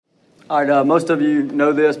All right, most of you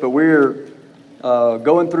know this, but we're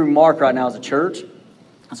going through Mark right now as a church.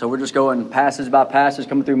 So we're just going passage by passage,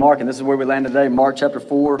 coming through Mark, and this is where we land today, Mark chapter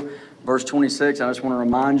 4, verse 26. I just want to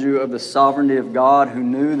remind you of the sovereignty of God, who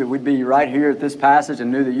knew that we'd be right here at this passage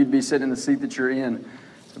and knew that you'd be sitting in the seat that you're in.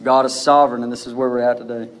 So God is sovereign, and this is where we're at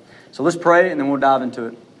today. So let's pray, and then we'll dive into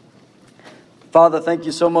it. Father, thank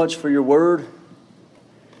you so much for your word.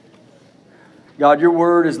 God, your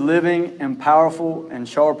word is living and powerful and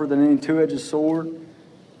sharper than any two-edged sword.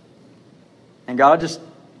 And God,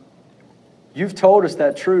 you've told us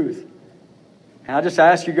that truth. And I just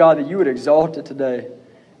ask you, God, that you would exalt it today.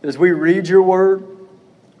 As we read your word,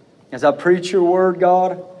 as I preach your word,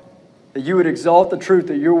 God, that you would exalt the truth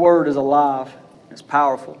that your word is alive, it's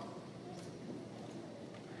powerful.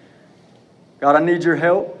 God, I need your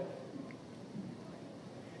help.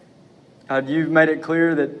 God, you've made it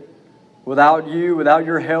clear that without you, without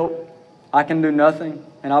your help, I can do nothing,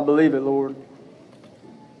 and I believe it, Lord.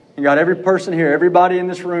 And God, every person here, everybody in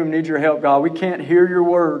this room needs your help, God. We can't hear your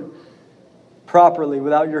word properly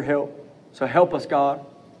without your help. So help us, God.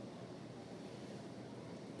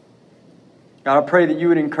 God, I pray that you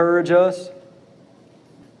would encourage us.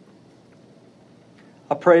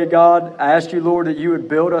 I pray, God, I ask you, Lord, that you would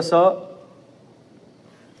build us up.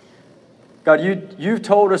 God, you've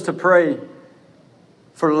told us to pray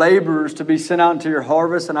for laborers to be sent out into your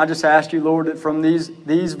harvest. And I just ask you, Lord, that from these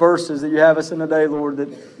verses that you have us in today, Lord,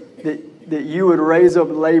 that you would raise up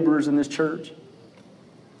laborers in this church.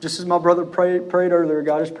 Just as my brother prayed earlier,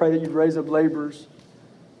 God, I just pray that you'd raise up laborers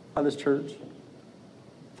by this church.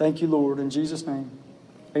 Thank you, Lord. In Jesus' name,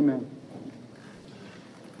 amen.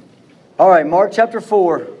 All right, Mark chapter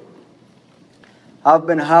 4. I've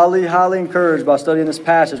been highly, highly encouraged by studying this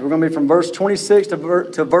passage. We're going to be from verse 26 to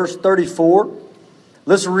verse 34.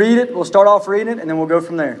 Let's read it. We'll start off reading it, and then we'll go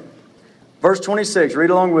from there. Verse 26. Read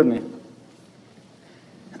along with me.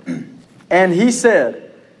 And he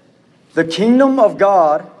said, "The kingdom of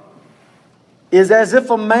God is as if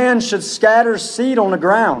a man should scatter seed on the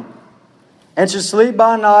ground, and should sleep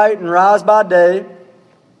by night and rise by day,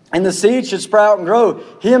 and the seed should sprout and grow.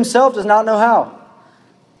 He himself does not know how.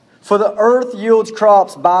 For the earth yields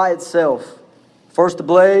crops by itself. First the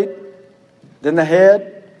blade, then the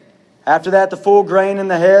head. After that, the full grain in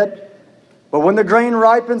the head. But when the grain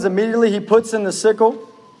ripens, immediately he puts in the sickle,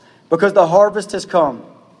 because the harvest has come."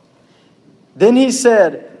 Then he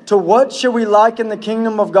said, "To what shall we liken the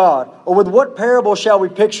kingdom of God? Or with what parable shall we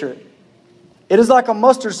picture it? It is like a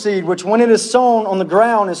mustard seed, which when it is sown on the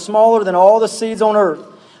ground is smaller than all the seeds on earth.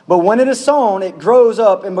 But when it is sown, it grows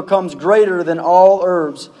up and becomes greater than all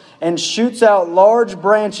herbs, and shoots out large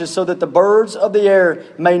branches so that the birds of the air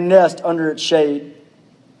may nest under its shade."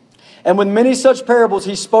 And with many such parables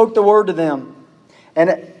he spoke the word to them,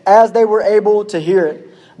 and as they were able to hear it.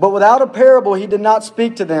 But without a parable he did not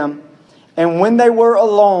speak to them. And when they were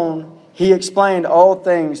alone, he explained all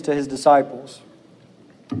things to his disciples.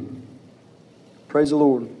 Praise the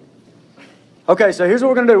Lord. Okay, so here's what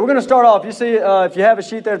we're going to do. We're going to start off. You see, if you have a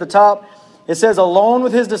sheet there at the top, it says alone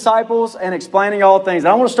with his disciples and explaining all things.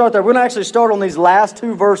 And I want to start there. We're going to actually start on these last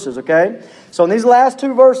two verses, okay? So in these last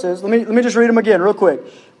two verses, let me just read them again real quick.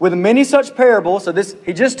 With many such parables, so this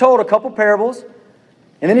he just told a couple parables.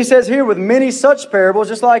 And then he says here, with many such parables,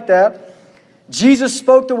 just like that, Jesus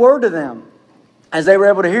spoke the word to them as they were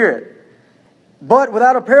able to hear it. But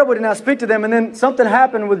without a parable, he did not speak to them. And then something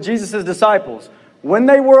happened with Jesus' disciples. When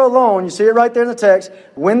they were alone, you see it right there in the text.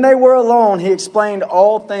 When they were alone, he explained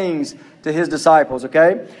all things to his disciples.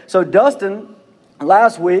 Okay, so Dustin,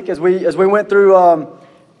 last week as we went through,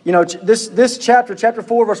 this chapter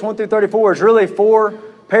 4, verse 1 through 34 is really four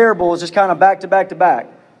parables, just kind of back to back to back.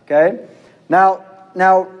 Okay,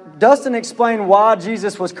 now Dustin explained why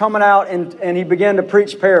Jesus was coming out and he began to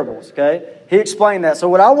preach parables. Okay, he explained that. So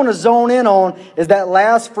what I want to zone in on is that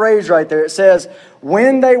last phrase right there. It says,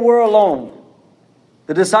 "When they were alone."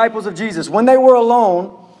 The disciples of Jesus, when they were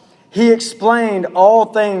alone, he explained all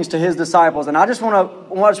things to his disciples. And I just want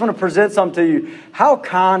to present something to you. How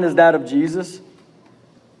kind is that of Jesus?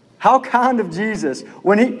 How kind of Jesus.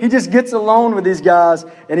 When he just gets alone with these guys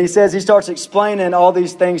and he starts explaining all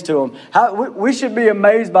these things to them. We should be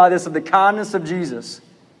amazed by this, of the kindness of Jesus.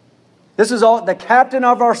 This is all the captain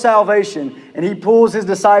of our salvation. And he pulls his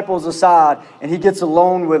disciples aside and he gets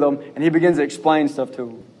alone with them and he begins to explain stuff to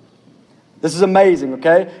them. This is amazing,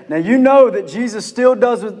 okay? Now you know that Jesus still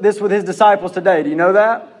does this with his disciples today. Do you know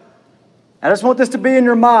that? I just want this to be in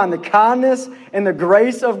your mind. The kindness and the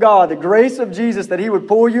grace of God, the grace of Jesus, that he would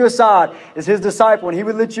pull you aside as his disciple and he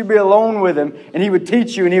would let you be alone with him and he would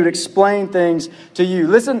teach you and he would explain things to you.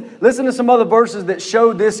 Listen to some other verses that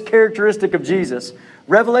show this characteristic of Jesus.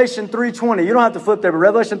 Revelation 3:20. You don't have to flip there, but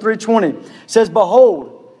Revelation 3:20 says,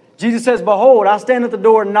 behold, Jesus says, behold, I stand at the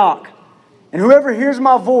door and knock. And whoever hears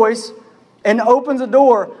my voice and opens the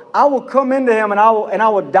door, I will come into him and I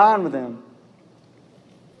will dine with him.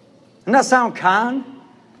 Doesn't that sound kind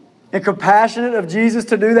and compassionate of Jesus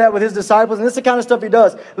to do that with his disciples? And this is the kind of stuff he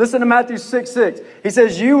does. Listen to Matthew 6:6. He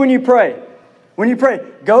says, when you pray,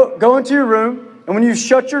 go into your room, and when you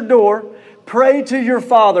shut your door, pray to your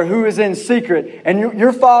Father who is in secret. And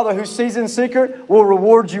your Father who sees in secret will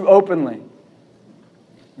reward you openly.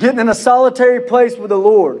 Getting in a solitary place with the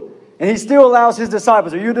Lord. And he still allows his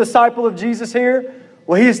disciples. Are you a disciple of Jesus here?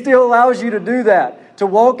 Well, he still allows you to do that. To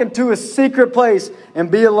walk into a secret place and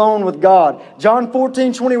be alone with God. John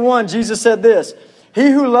 14:21, Jesus said this, he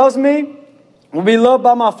who loves me will be loved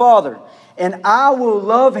by my Father, and I will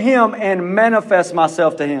love him and manifest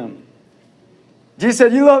myself to him. Jesus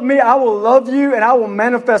said, you love me, I will love you, and I will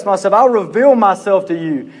manifest myself. I'll reveal myself to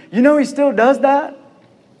you. You know he still does that?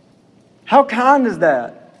 How kind is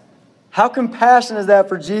that? How compassionate is that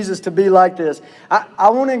for Jesus to be like this? I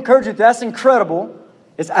want to encourage you, that's incredible.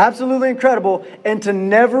 It's absolutely incredible, and to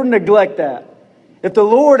never neglect that. If the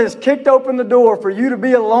Lord has kicked open the door for you to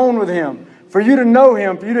be alone with him, for you to know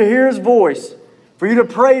him, for you to hear his voice, for you to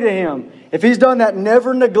pray to him, if he's done that,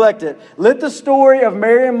 never neglect it. Let the story of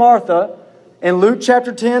Mary and Martha in Luke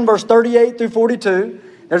chapter 10, verse 38 through 42,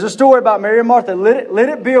 there's a story about Mary and Martha. Let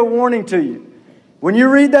it be a warning to you. When you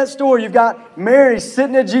read that story, you've got Mary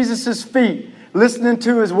sitting at Jesus' feet, listening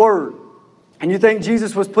to his word. And you think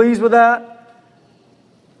Jesus was pleased with that?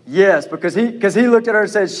 Yes, because he looked at her and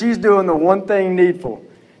said, she's doing the one thing needful.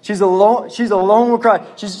 She's alone with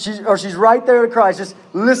Christ. She's right there with Christ, just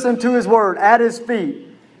listening to his word at his feet.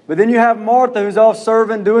 But then you have Martha who's off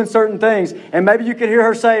serving, doing certain things. And maybe you could hear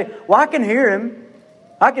her say, well, I can hear him.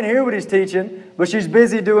 I can hear what he's teaching. But she's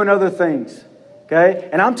busy doing other things. Okay?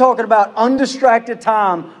 And I'm talking about undistracted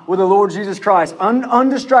time with the Lord Jesus Christ.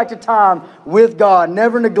 Undistracted time with God.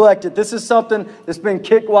 Never neglect it. This is something that's been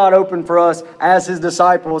kicked wide open for us as his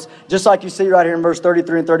disciples. Just like you see right here in verse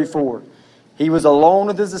 33 and 34. He was alone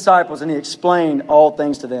with his disciples and he explained all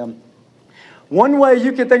things to them. One way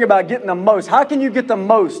you can think about getting the most. How can you get the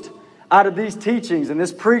most out of these teachings and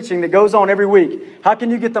this preaching that goes on every week? How can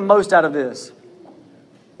you get the most out of this?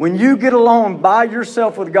 When you get alone by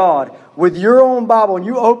yourself with God, with your own Bible, and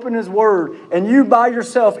you open his word, and you by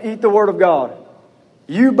yourself eat the word of God.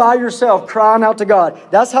 You by yourself crying out to God.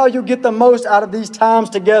 That's how you get the most out of these times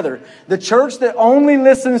together. The church that only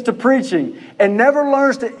listens to preaching and never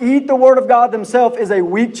learns to eat the word of God themselves is a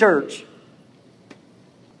weak church.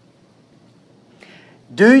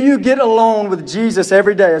 Do you get alone with Jesus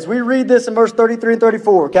every day? As we read this in verse 33 and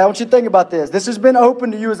 34, okay, I want you to think about this. This has been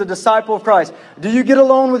open to you as a disciple of Christ. Do you get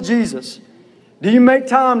alone with Jesus? Do you make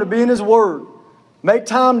time to be in his word? Make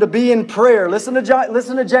time to be in prayer. Listen to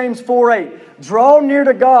James 4:8. Draw near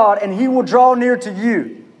to God and he will draw near to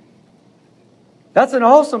you. That's an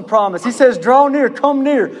awesome promise. He says, draw near, come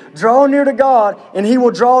near. Draw near to God and he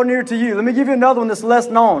will draw near to you. Let me give you another one that's less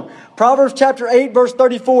known. Proverbs chapter 8 verse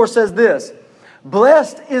 34 says this.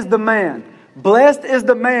 Blessed is the man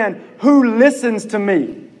who listens to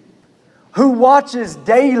me, who watches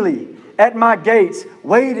daily at my gates,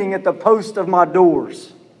 waiting at the post of my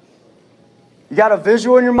doors. You got a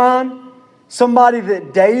visual in your mind? Somebody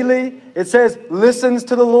that daily, it says, listens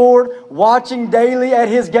to the Lord, watching daily at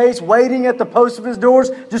his gates, waiting at the post of his doors,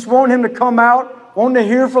 just wanting him to come out, wanting to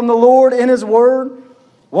hear from the Lord in his word,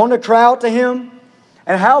 wanting to cry out to him.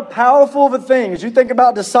 And how powerful of a thing, as you think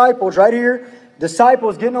about disciples right here,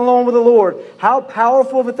 disciples getting along with the Lord, how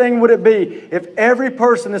powerful of a thing would it be if every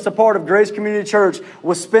person that's a part of Grace Community Church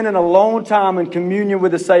was spending a long time in communion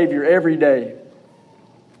with the Savior every day?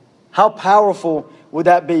 How powerful would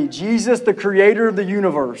that be? Jesus, the creator of the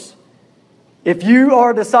universe. If you are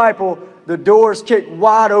a disciple, the door is kicked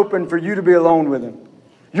wide open for you to be alone with him.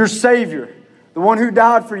 Your Savior, the one who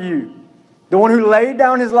died for you, the one who laid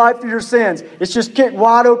down his life for your sins, it's just kicked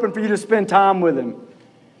wide open for you to spend time with him.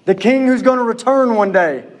 The King who's going to return one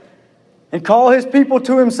day and call his people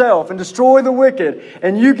to himself and destroy the wicked.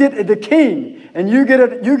 And you get the King, and you get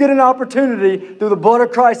an opportunity through the blood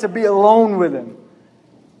of Christ to be alone with him.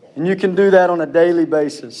 And you can do that on a daily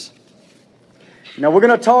basis. Now we're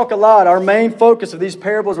going to talk a lot. Our main focus of these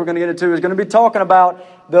parables we're going to get into is going to be talking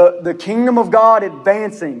about the kingdom of God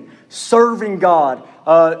advancing, serving God,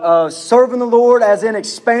 serving the Lord as in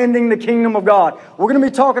expanding the kingdom of God. We're going to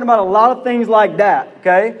be talking about a lot of things like that,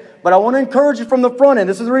 okay? But I want to encourage you from the front end.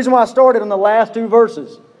 This is the reason why I started on the last two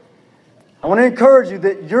verses. I want to encourage you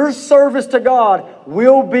that your service to God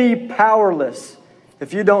will be powerless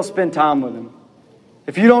if you don't spend time with him.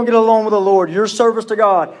 If you don't get along with the Lord, your service to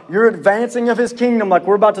God, your advancing of His kingdom, like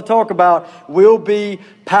we're about to talk about, will be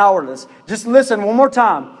powerless. Just listen one more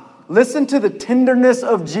time. Listen to the tenderness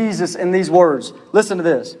of Jesus in these words. Listen to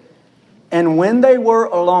this. And when they were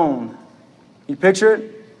alone, you picture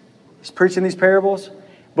it? He's preaching these parables.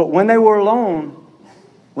 But when they were alone,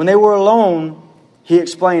 He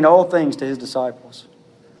explained all things to His disciples.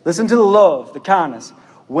 Listen to the love, the kindness.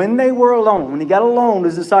 When they were alone, when He got alone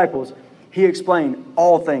with His disciples, He explained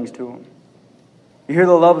all things to them. You hear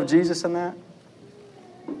the love of Jesus in that?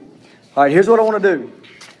 All right, here's what I want to do.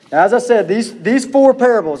 Now, as I said, these four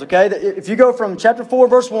parables, okay? If you go from chapter 4,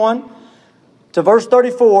 verse 1 to verse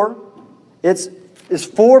 34, it's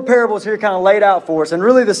four parables here kind of laid out for us. And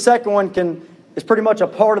really the second one is pretty much a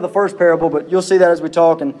part of the first parable, but you'll see that as we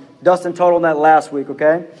talk. And Dustin taught on that last week,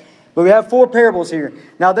 okay? But we have four parables here.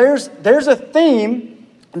 Now, there's a theme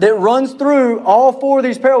that runs through all four of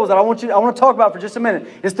these parables that I want to talk about for just a minute.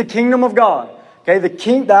 It's the kingdom of God. Okay, the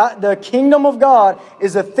kingdom of God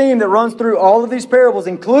is a theme that runs through all of these parables,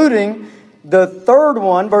 including the third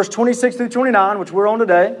one, verse 26 through 29, which we're on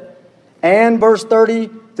today, and verse 30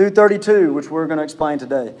 through 32, which we're going to explain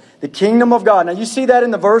today. The kingdom of God. Now, you see that in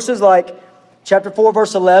the verses like chapter 4,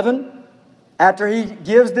 verse 11. After He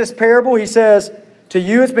gives this parable, He says, to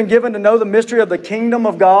you it's been given to know the mystery of the kingdom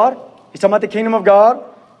of God. He's talking about the kingdom of God.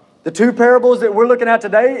 The two parables that we're looking at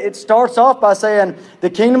today, it starts off by saying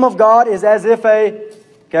the kingdom of God is as if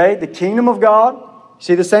the kingdom of God.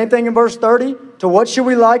 See the same thing in verse 30? To what should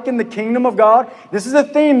we liken the kingdom of God? This is a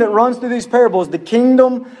theme that runs through these parables, the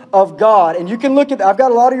kingdom of God. And you can look at, I've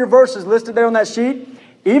got a lot of your verses listed there on that sheet.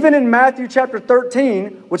 Even in Matthew chapter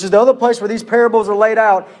 13, which is the other place where these parables are laid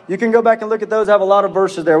out, you can go back and look at those. I have a lot of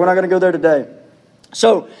verses there. We're not going to go there today.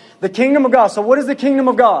 So, the kingdom of God. So what is the kingdom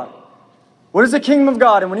of God? What is the kingdom of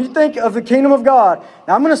God? And when you think of the kingdom of God,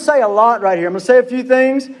 now I'm going to say a lot right here. I'm going to say a few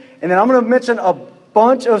things, and then I'm going to mention a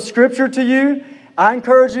bunch of scripture to you. I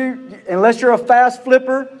encourage you, unless you're a fast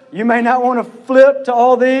flipper, you may not want to flip to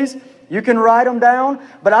all these. You can write them down.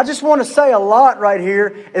 But I just want to say a lot right here,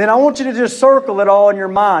 and then I want you to just circle it all in your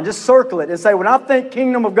mind. Just circle it and say, when I think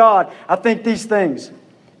kingdom of God, I think these things.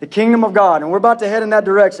 The kingdom of God. And we're about to head in that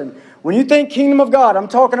direction. When you think kingdom of God, I'm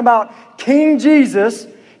talking about King Jesus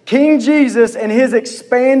and His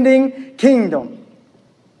expanding kingdom.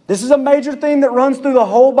 This is a major theme that runs through the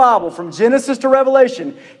whole Bible, from Genesis to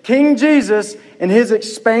Revelation. King Jesus and His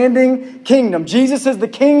expanding kingdom. Jesus is the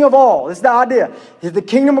King of all. This is the idea. He's the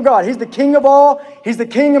kingdom of God. He's the King of all. He's the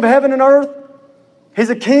King of heaven and earth. He's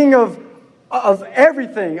the King of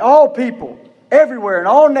everything, all people, everywhere, in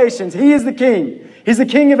all nations. He is the King. He's the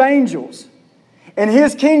King of angels. And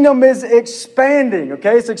His kingdom is expanding,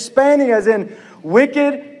 okay? It's expanding as in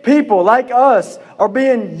wicked people like us are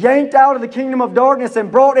being yanked out of the kingdom of darkness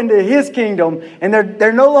and brought into His kingdom. And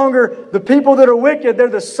they're no longer the people that are wicked. They're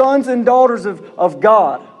the sons and daughters of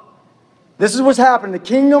God. This is what's happening. The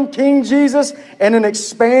kingdom, King Jesus, and an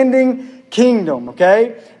expanding kingdom,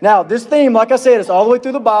 okay? Now, this theme, like I said, is all the way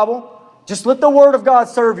through the Bible. Just let the Word of God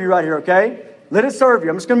serve you right here, okay? Let it serve you.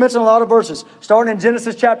 I'm just going to mention a lot of verses, starting in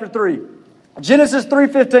Genesis chapter 3. Genesis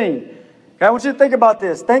 3:15. Okay, I want you to think about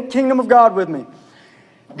this. Think kingdom of God with me.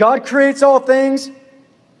 God creates all things.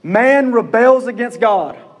 Man rebels against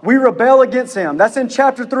God. We rebel against Him. That's in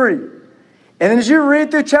chapter 3. And then as you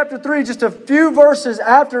read through chapter 3, just a few verses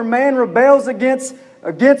after man rebels against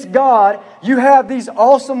God, you have these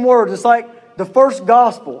awesome words. It's like the first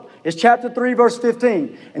gospel. It's chapter 3, verse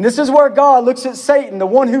 15. And this is where God looks at Satan, the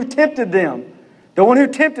one who tempted them. The one who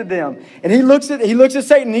tempted them. And He looks at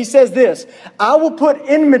Satan and He says this, I will put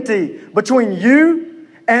enmity between you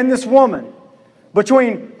and this woman,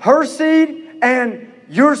 between her seed and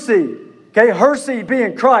your seed. Okay, her seed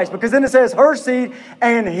being Christ. Because then it says her seed,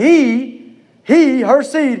 and her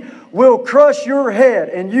seed will crush your head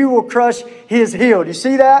and you will crush his heel. Do you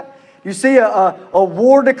see that? You see a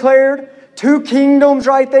war declared. Two kingdoms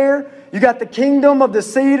right there. You got the kingdom of the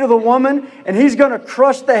seed of the woman, and he's going to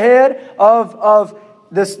crush the head of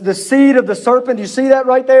the seed of the serpent. Do you see that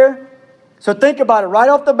right there? So think about it right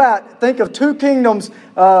off the bat. Think of two kingdoms.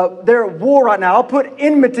 They're at war right now. I'll put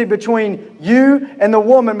enmity between you and the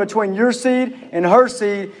woman, between your seed and her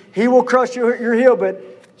seed. He will crush your heel, but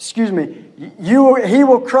he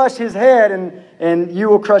will crush his head and you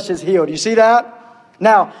will crush his heel. Do you see that?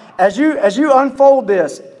 Now, as you unfold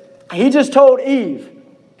this, He just told Eve.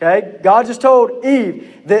 Okay, God just told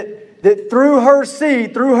Eve that through her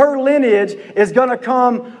seed, through her lineage, is going to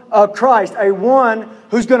come a Christ, a one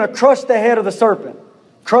who's going to crush the head of the serpent,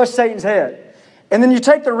 crush Satan's head. And then you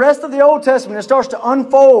take the rest of the Old Testament, it starts to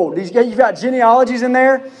unfold. You've got genealogies in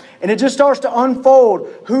there, and it just starts to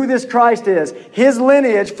unfold who this Christ is. His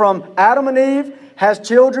lineage from Adam and Eve has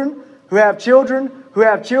children, who have children, who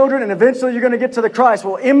have children, and eventually you're going to get to the Christ.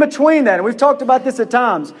 Well, in between that, and we've talked about this at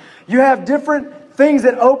times, you have different things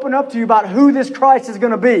that open up to you about who this Christ is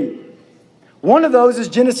going to be. One of those is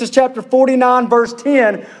Genesis chapter 49, verse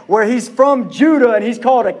 10, where he's from Judah and he's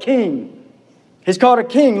called a king. He's called a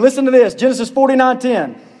king. Listen to this, Genesis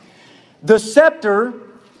 49:10. The scepter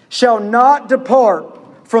shall not depart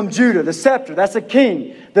from Judah. The scepter, that's a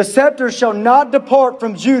king. The scepter shall not depart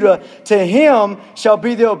from Judah. To him shall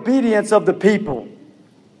be the obedience of the people.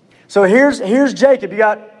 So here's Jacob. You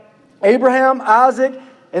got Abraham, Isaac,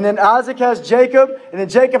 and then Isaac has Jacob, and then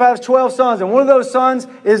Jacob has 12 sons. And one of those sons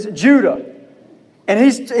is Judah. And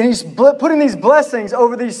he's putting these blessings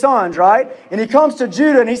over these sons, right? And he comes to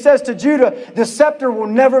Judah and he says to Judah, the scepter will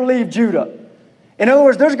never leave Judah. In other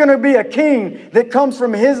words, there's going to be a king that comes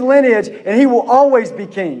from his lineage and he will always be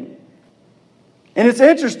king. And it's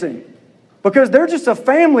interesting because they're just a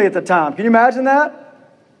family at the time. Can you imagine that?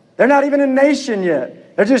 They're not even a nation yet.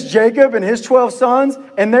 They're just Jacob and his 12 sons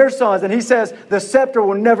and their sons. And he says, the scepter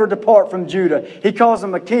will never depart from Judah. He calls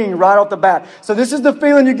him a king right off the bat. So this is the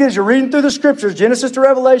feeling you get as you're reading through the scriptures, Genesis to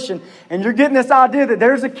Revelation, and you're getting this idea that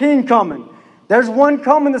there's a king coming. There's one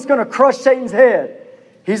coming that's going to crush Satan's head.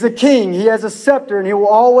 He's a king. He has a scepter and he will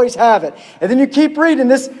always have it. And then you keep reading.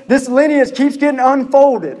 This lineage keeps getting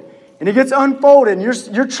unfolded. And it gets unfolded, and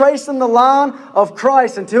you're tracing the line of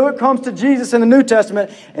Christ until it comes to Jesus in the New Testament.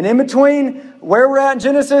 And in between where we're at in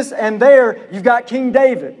Genesis and there, you've got King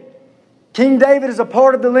David. King David is a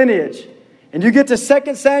part of the lineage. And you get to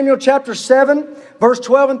 2 Samuel chapter 7, verse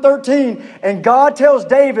 12 and 13, and God tells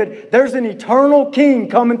David, there's an eternal king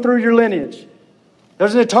coming through your lineage.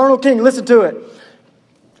 There's an eternal king. Listen to it.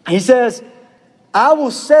 He says, I will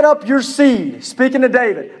set up your seed, speaking to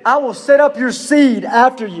David, I will set up your seed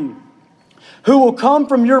after you, who will come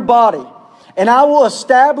from your body, and I will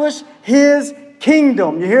establish his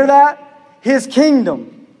kingdom. You hear that? His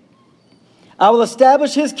kingdom. I will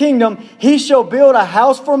establish his kingdom. He shall build a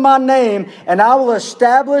house for my name, and I will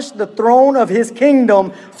establish the throne of his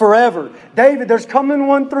kingdom forever. David, there's coming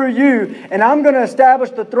one through you, and I'm going to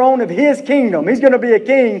establish the throne of his kingdom. He's going to be a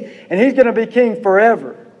king, and he's going to be king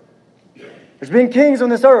forever. There's been kings on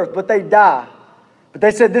this earth, but they die. But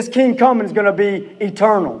they said this king coming is going to be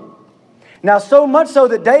eternal. Now, so much so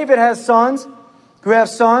that David has sons who have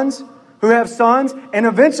sons who have sons. And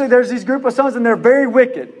eventually there's these group of sons and they're very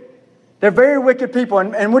wicked. They're very wicked people.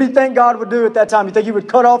 And what do you think God would do at that time? You think he would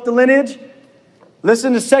cut off the lineage?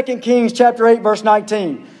 Listen to 2 Kings chapter 8, verse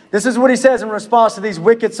 19. This is what he says in response to these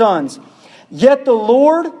wicked sons. Yet the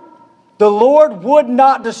Lord would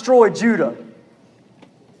not destroy Judah.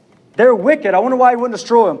 They're wicked. I wonder why he wouldn't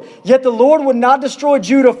destroy them. Yet the Lord would not destroy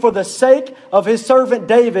Judah for the sake of his servant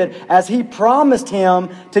David, as he promised him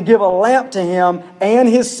to give a lamp to him and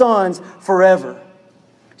his sons forever.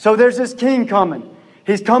 So there's this king coming.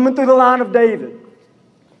 He's coming through the line of David.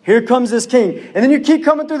 Here comes this king. And then you keep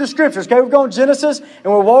coming through the scriptures. Okay, we've gone Genesis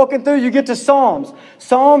and we're walking through. You get to Psalms.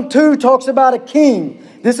 Psalm 2 talks about a king.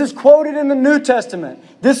 This is quoted in the New Testament.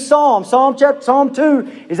 This Psalm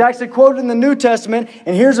 2 is actually quoted in the New Testament.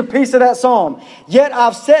 And here's a piece of that Psalm. Yet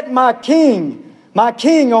I've set my king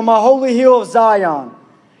on my holy hill of Zion.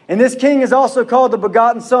 And this king is also called the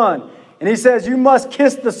begotten Son. And he says, you must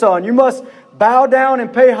kiss the Son. You must bow down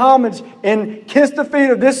and pay homage and kiss the feet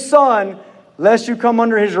of this Son, lest you come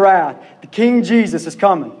under his wrath. The King Jesus is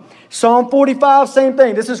coming. Psalm 45, same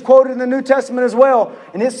thing. This is quoted in the New Testament as well.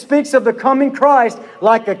 And it speaks of the coming Christ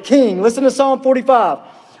like a king. Listen to Psalm 45.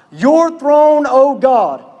 Your throne, O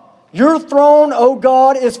God, your throne, O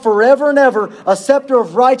God, is forever and ever. A scepter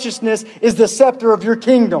of righteousness is the scepter of your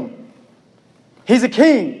kingdom. He's a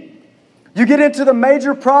king. You get into the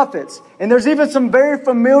major prophets, and there's even some very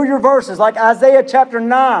familiar verses like Isaiah chapter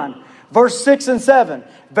 9, verse 6 and 7.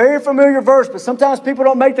 Very familiar verse, but sometimes people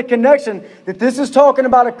don't make the connection that this is talking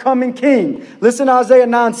about a coming king. Listen to Isaiah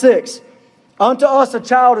 9:6. Unto us a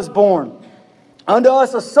child is born. Unto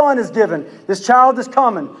us a son is given. This child is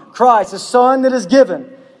coming. Christ, a son that is given.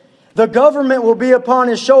 The government will be upon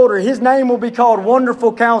his shoulder. His name will be called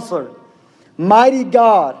Wonderful Counselor, Mighty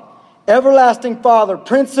God, Everlasting Father,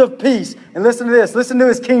 Prince of Peace. And listen to this. Listen to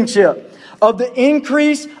his kingship. Of the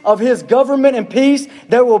increase of his government and peace,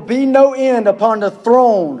 there will be no end upon the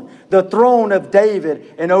throne of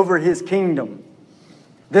David and over his kingdom.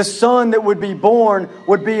 This son that would be born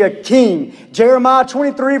would be a king. Jeremiah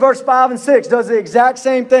 23 verse 5 and 6 does the exact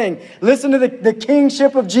same thing. Listen to the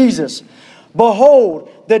kingship of Jesus. Behold,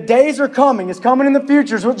 the days are coming. It's coming in the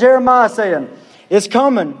future is what Jeremiah is saying. is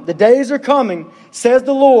coming. The days are coming, says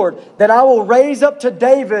the Lord, that I will raise up to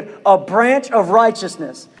David a branch of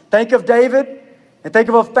righteousness. Think of David and think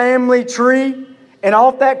of a family tree. And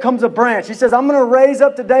off that comes a branch. He says, I'm going to raise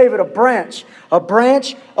up to David a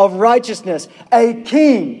branch of righteousness. A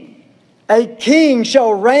king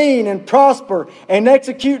shall reign and prosper and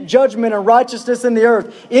execute judgment and righteousness in the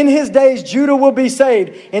earth. In his days Judah will be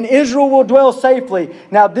saved and Israel will dwell safely.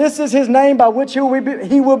 Now this is his name by which he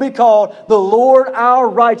will be called the Lord our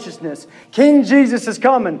righteousness. King Jesus is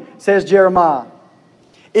coming, says Jeremiah.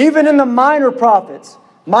 Even in the minor prophets,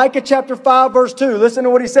 Micah chapter 5 verse 2, listen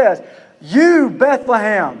to what he says. You,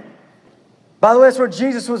 Bethlehem. By the way, that's where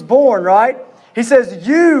Jesus was born, right? He says,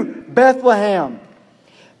 you, Bethlehem.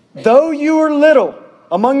 Though you are little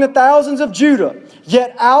among the thousands of Judah,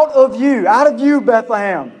 yet out of you,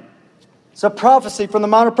 Bethlehem. It's a prophecy from the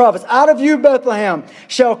minor prophets. Out of you, Bethlehem,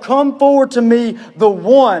 shall come forward to me the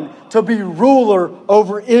one to be ruler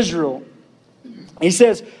over Israel. He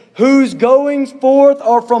says, whose goings forth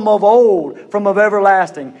are from of old, from of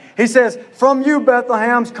everlasting. He says, from you,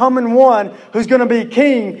 Bethlehem's coming one who's going to be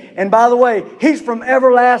king. And by the way, he's from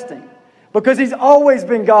everlasting because he's always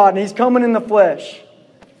been God and he's coming in the flesh.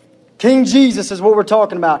 King Jesus is what we're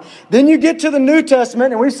talking about. Then you get to the New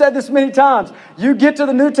Testament, and we've said this many times. You get to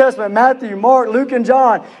the New Testament, Matthew, Mark, Luke, and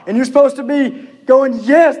John, and you're supposed to be going,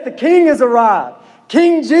 yes, the King has arrived.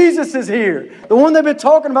 King Jesus is here. The one they've been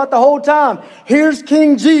talking about the whole time. Here's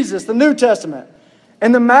King Jesus, the New Testament.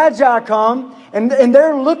 And the Magi come, and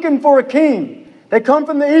they're looking for a king. They come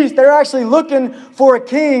from the east. They're actually looking for a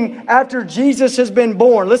king after Jesus has been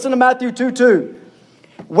born. Listen to Matthew 2:2.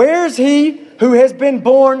 Where's he who has been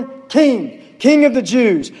born king, king of the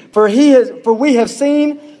Jews? For we have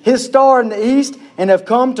seen his star in the east and have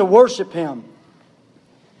come to worship him.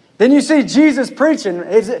 Then you see Jesus preaching.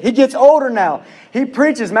 He gets older now. He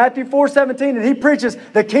preaches Matthew 4:17, and he preaches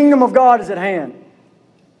the kingdom of God is at hand.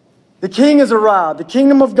 The king has arrived. The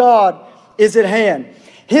kingdom of God is at hand.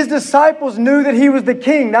 His disciples knew that he was the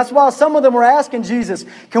king. That's why some of them were asking Jesus,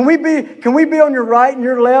 can we be on your right and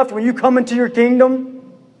your left when you come into your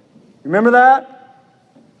kingdom? Remember that?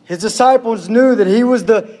 His disciples knew that he was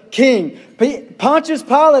the king. Pontius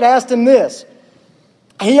Pilate asked him this.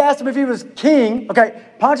 He asked him if he was king. Okay,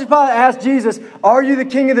 Pontius Pilate asked Jesus, are you the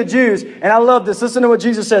king of the Jews? And I love this. Listen to what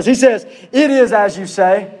Jesus says. He says, it is as you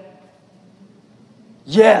say.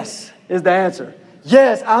 Yes is the answer.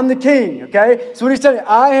 Yes, I'm the king. Okay, so what he's telling you,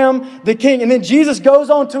 I am the king. And then Jesus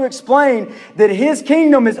goes on to explain that his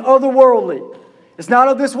kingdom is otherworldly. It's not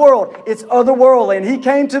of this world. It's otherworldly. And he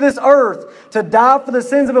came to this earth to die for the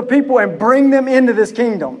sins of a people and bring them into this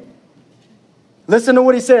kingdom. Listen to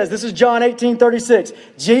what he says. This is John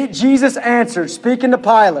 18:36. Jesus answered, speaking to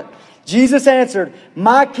Pilate. Jesus answered,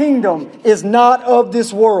 my kingdom is not of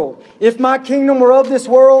this world. If my kingdom were of this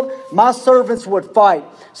world, my servants would fight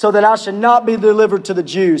so that I should not be delivered to the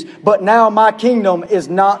Jews. But now my kingdom is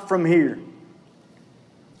not from here.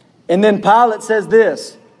 And then Pilate says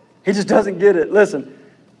this. He just doesn't get it. Listen,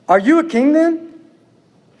 are you a king then?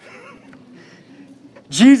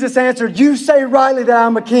 Jesus answered, you say rightly that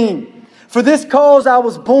I'm a king. For this cause I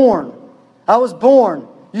was born. I was born.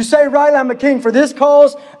 You say rightly I'm a king. For this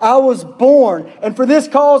cause I was born. And for this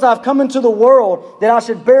cause I've come into the world, that I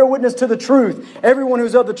should bear witness to the truth. Everyone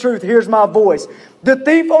who's of the truth hears my voice. The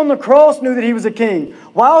thief on the cross knew that he was a king.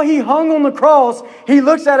 While he hung on the cross, he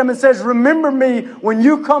looks at him and says, remember me when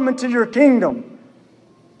you come into your kingdom.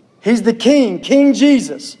 He's the king, King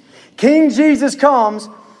Jesus. King Jesus comes.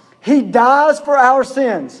 He dies for our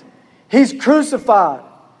sins. He's crucified.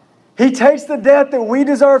 He takes the death that we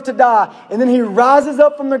deserve to die, and then he rises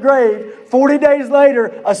up from the grave 40 days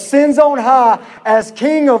later, ascends on high as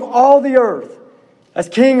king of all the earth, as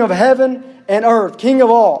king of heaven and earth, king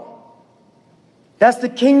of all. That's the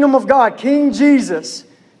kingdom of God. King Jesus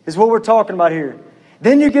is what we're talking about here.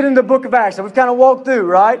 Then you get into the book of Acts, that we've kind of walked through,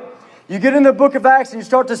 right? You get in the book of Acts and you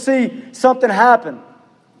start to see something happen.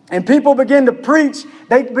 And people begin to preach.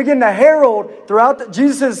 They begin to herald throughout.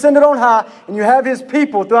 Jesus has ascended on high. And you have his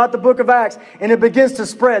people throughout the book of Acts. And it begins to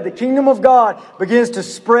spread. The kingdom of God begins to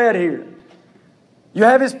spread here. You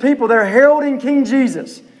have his people. They're heralding King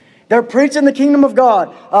Jesus. They're preaching the kingdom of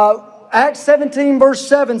God. Acts 17 verse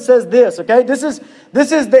 7 says this. Okay, this is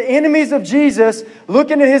the enemies of Jesus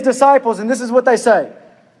looking at his disciples. And this is what they say.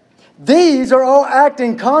 These are all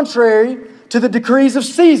acting contrary to the decrees of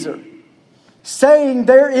Caesar, saying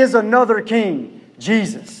there is another king,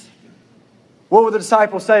 Jesus. What were the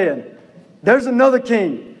disciples saying? There's another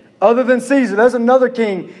king other than Caesar. There's another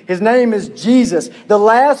king. His name is Jesus. The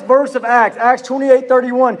last verse of Acts, Acts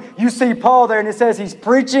 28:31, you see Paul there and it says he's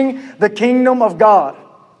preaching the kingdom of God.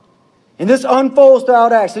 And this unfolds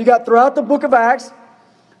throughout Acts. So you got throughout the book of Acts,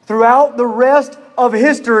 throughout the rest of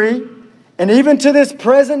history, and even to this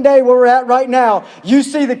present day where we're at right now, you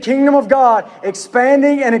see the kingdom of God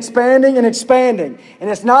expanding and expanding and expanding. And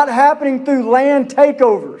it's not happening through land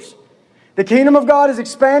takeovers. The kingdom of God is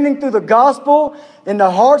expanding through the gospel in the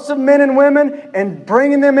hearts of men and women and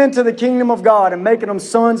bringing them into the kingdom of God and making them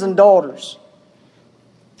sons and daughters.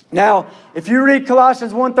 Now, if you read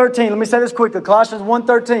Colossians 1:13, let me say this quickly. Colossians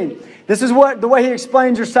 1:13. This is the way he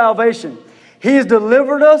explains your salvation. He has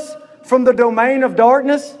delivered us from the domain of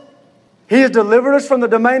darkness. He has delivered us from the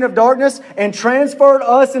domain of darkness and transferred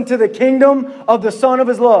us into the kingdom of the Son of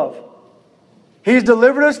His love. He's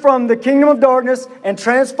delivered us from the kingdom of darkness and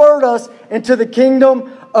transferred us into the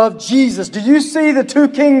kingdom of Jesus. Do you see the two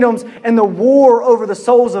kingdoms and the war over the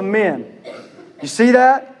souls of men? You see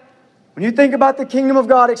that? When you think about the kingdom of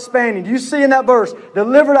God expanding, do you see in that verse,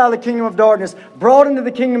 delivered out of the kingdom of darkness, brought into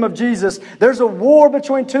the kingdom of Jesus, there's a war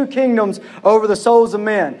between two kingdoms over the souls of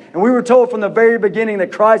men. And we were told from the very beginning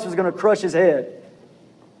that Christ was going to crush his head.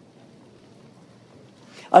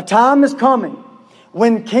 A time is coming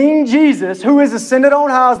when King Jesus, who is ascended on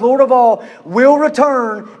high as Lord of all, will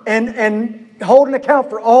return and hold an account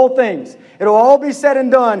for all things. It'll all be said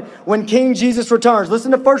and done when King Jesus returns.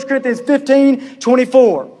 Listen to 1 Corinthians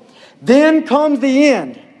 15:24. Then comes the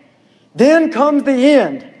end. Then comes the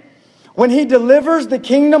end. When He delivers the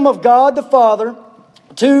kingdom of God the Father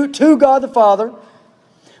to God the Father.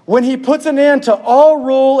 When He puts an end to all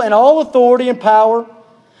rule and all authority and power.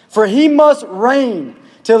 For He must reign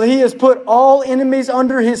till He has put all enemies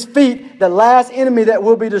under His feet. The last enemy that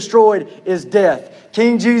will be destroyed is death.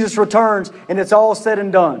 King Jesus returns and it's all said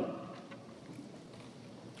and done.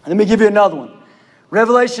 Let me give you another one.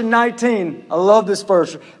 Revelation 19. I love this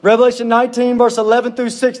verse. Revelation 19 verse 11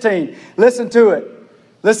 through 16. Listen to it.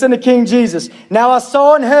 Listen to King Jesus. Now I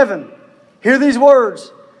saw in heaven. Hear these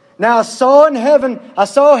words. Now I saw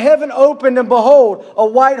heaven opened, and behold, a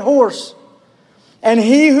white horse. And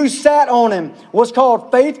He who sat on him was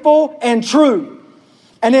called Faithful and True.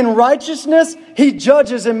 And in righteousness He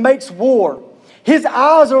judges and makes war. His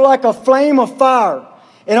eyes are like a flame of fire.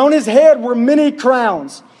 And on His head were many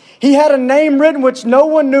crowns. He had a name written which no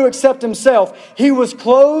one knew except Himself. He was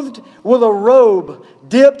clothed with a robe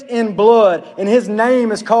dipped in blood, and His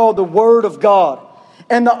name is called the Word of God.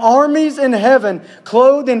 And the armies in heaven,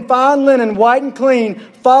 clothed in fine linen, white and clean,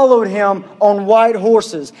 followed Him on white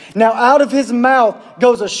horses. Now out of His mouth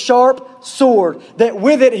goes a sharp sword, that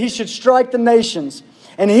with it He should strike the nations.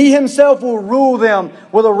 And He Himself will rule them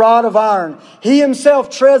with a rod of iron. He Himself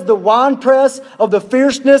treads the winepress of the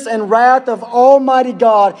fierceness and wrath of Almighty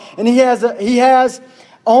God. And He has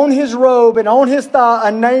on His robe and on His thigh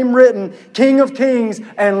a name written, King of Kings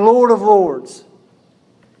and Lord of Lords.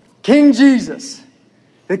 King Jesus.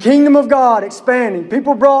 The kingdom of God expanding.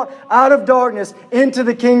 People brought out of darkness into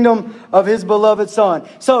the kingdom of His beloved Son.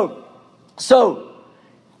 So,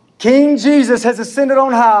 King Jesus has ascended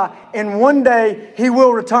on high, and one day He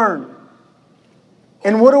will return.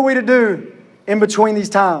 And what are we to do in between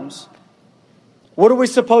these times? What are we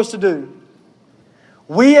supposed to do?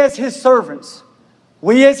 We as His servants,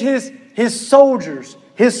 we as His soldiers,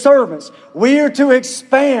 His servants, we are to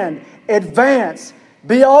expand, advance,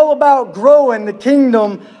 be all about growing the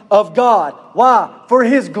kingdom of God. Why? For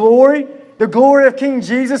His glory, the glory of King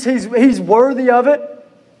Jesus. He's worthy of it.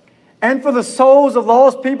 And for the souls of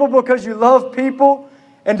lost people, because you love people.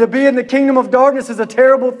 And to be in the kingdom of darkness is a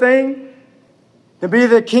terrible thing. To be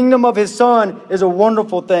the kingdom of His Son is a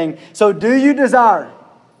wonderful thing. So do you desire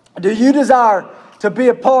to be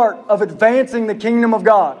a part of advancing the kingdom of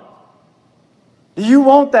God? Do you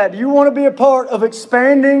want that? Do you want to be a part of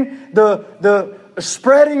expanding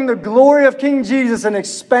spreading the glory of King Jesus and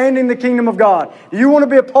expanding the kingdom of God? Do you want to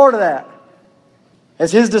be a part of that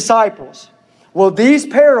as His disciples? Well, these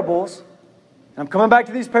parables, and I'm coming back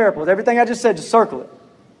to these parables, everything I just said, just circle it.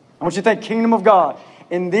 I want you to think kingdom of God.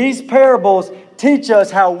 And these parables teach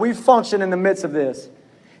us how we function in the midst of this.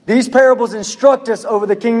 These parables instruct us over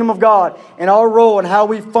the kingdom of God and our role and how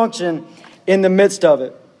we function in the midst of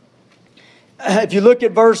it. If you look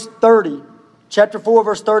at verse 30, chapter 4,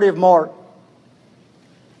 verse 30 of Mark.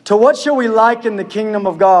 To what shall we liken the kingdom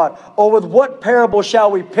of God? Or with what parable shall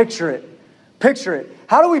we picture it? Picture it.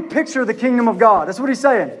 How do we picture the kingdom of God? That's what he's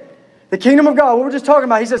saying. The kingdom of God, what we're just talking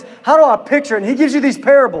about. He says, how do I picture it? And he gives you these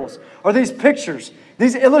parables or these pictures,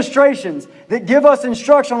 these illustrations that give us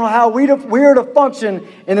instruction on how we are to function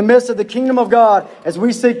in the midst of the kingdom of God as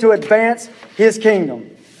we seek to advance His kingdom.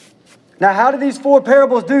 Now, how do these four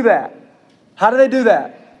parables do that? How do they do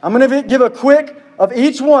that? I'm going to give a quick of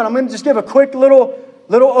each one. I'm going to just give a quick little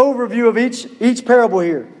overview of each parable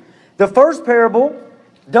here. The first parable,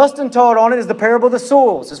 Dustin taught on it, is the parable of the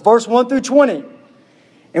soils. It's verse 1 through 20.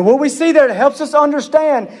 And what we see there, it helps us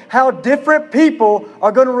understand how different people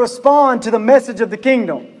are going to respond to the message of the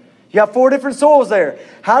kingdom. You have 4 different soils there.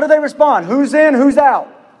 How do they respond? Who's in, who's out?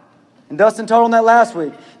 And Dustin taught on that last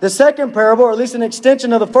week. The second parable, or at least an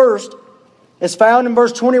extension of the first, is found in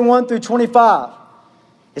verse 21 through 25.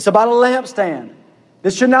 It's about a lampstand.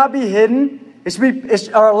 This should not be hidden. It's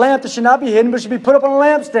a lamp that should not be hidden, but should be put up on a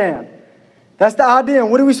lampstand. That's the idea.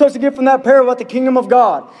 And what are we supposed to get from that parable about the kingdom of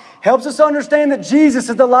God? Helps us understand that Jesus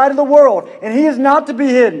is the light of the world, and He is not to be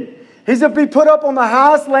hidden. He's to be put up on the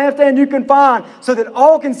highest lampstand you can find so that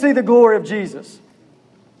all can see the glory of Jesus.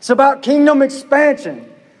 It's about kingdom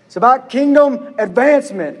expansion. It's about kingdom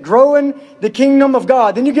advancement, growing the kingdom of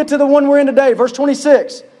God. Then you get to the one we're in today, verse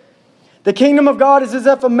 26. The kingdom of God is as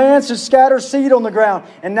if a man should scatter seed on the ground.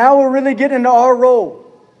 And now we're really getting into our role.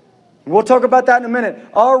 We'll talk about that in a minute.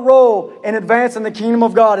 Our role in advancing the kingdom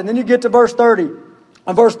of God. And then you get to verse 30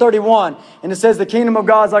 and verse 31. And it says the kingdom of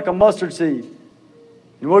God is like a mustard seed.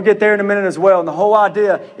 And we'll get there in a minute as well. And the whole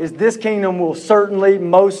idea is this kingdom will certainly,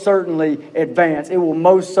 most certainly advance. It will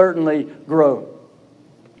most certainly grow.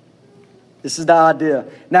 This is the idea.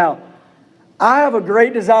 Now, I have a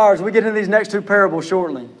great desire as we get into these next 2 parables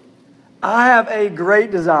shortly. I have a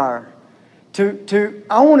great desire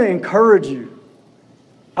I want to encourage you.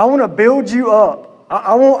 I want to build you up.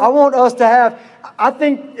 I want us to have, I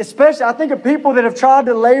think of people that have tried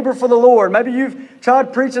to labor for the Lord. Maybe you've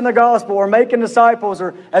tried preaching the gospel or making disciples,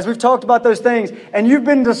 or as we've talked about those things, and you've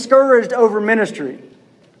been discouraged over ministry.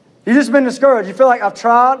 You've just been discouraged. You feel like I've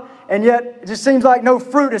tried, and yet it just seems like no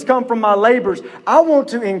fruit has come from my labors. I want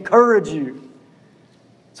to encourage you.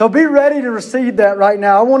 So be ready to receive that right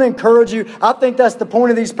now. I want to encourage you. I think that's the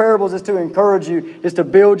point of these parables, is to encourage you, is to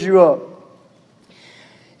build you up.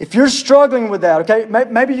 If you're struggling with that, okay,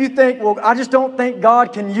 maybe you think, well, I just don't think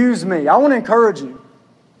God can use me. I want to encourage you.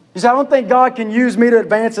 You say, I don't think God can use me to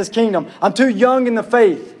advance His kingdom. I'm too young in the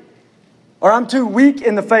faith. Or I'm too weak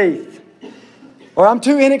in the faith. Or I'm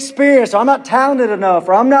too inexperienced. Or I'm not talented enough.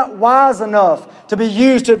 Or I'm not wise enough to be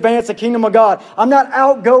used to advance the kingdom of God. I'm not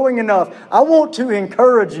outgoing enough. I want to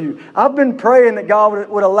encourage you. I've been praying that God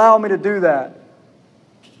would allow me to do that.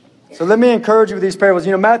 So let me encourage you with these parables.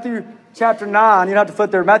 You know, Matthew chapter 9, you don't have to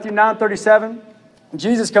flip there. Matthew 9:37.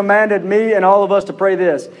 Jesus commanded me and all of us to pray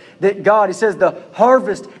this. That God, He says, the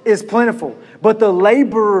harvest is plentiful, but the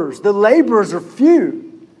laborers are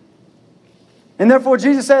few. And therefore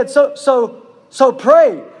Jesus said, so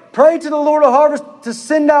pray. Pray to the Lord of harvest to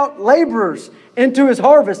send out laborers into His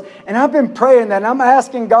harvest. And I've been praying that, and I'm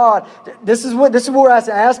asking God, this is what we're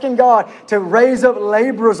asking God to raise up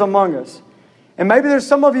laborers among us. And maybe there's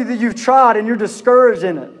some of you that you've tried and you're discouraged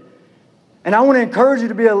in it. And I want to encourage you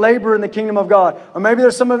to be a laborer in the kingdom of God. Or maybe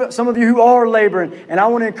there's some of you who are laboring, and I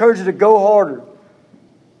want to encourage you to go harder,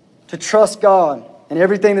 to trust God, and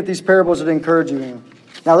everything that these parables would encourage you in.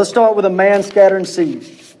 Now let's start with a man scattering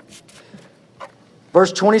seed.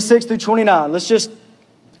 Verse 26 through 29. Let's just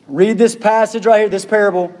read this passage right here, this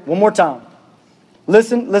parable, one more time.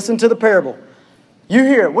 Listen to the parable. You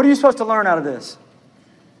hear, what are you supposed to learn out of this?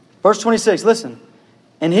 Verse 26, listen.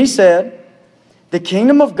 And he said, the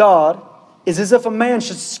kingdom of God is as if a man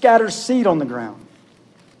should scatter seed on the ground.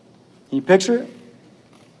 Can you picture it?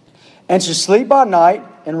 And should sleep by night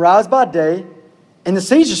and rise by day, and the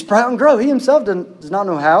seed should sprout and grow. He himself does not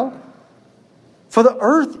know how. For the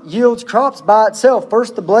earth yields crops by itself,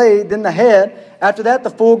 first the blade, then the head, after that the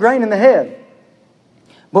full grain in the head.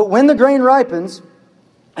 But when the grain ripens,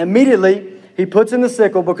 immediately he puts in the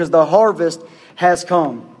sickle, because the harvest has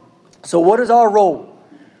come. So what is our role?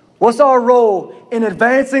 What's our role in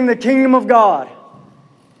advancing the kingdom of God?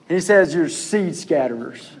 And he says, you're seed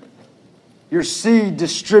scatterers. You're seed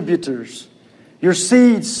distributors. You're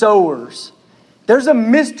seed sowers. There's a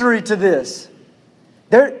mystery to this.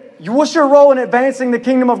 What's your role in advancing the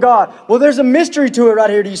kingdom of God? Well, there's a mystery to it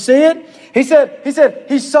right here. Do you see it? He said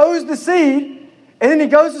he sows the seed, and then he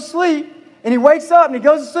goes to sleep, and he wakes up, and he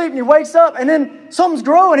goes to sleep, and he wakes up, and then something's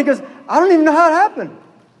growing. He goes, I don't even know how it happened.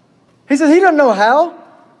 He says he doesn't know how.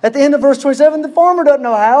 At the end of verse 27, the farmer doesn't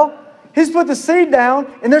know how. He's put the seed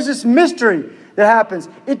down, and there's this mystery that happens.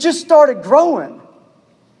 It just started growing.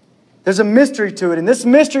 There's a mystery to it, and this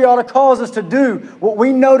mystery ought to cause us to do what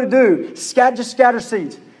we know to do. Just scatter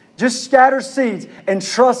seeds. Just scatter seeds and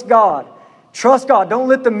trust God. Trust God. Don't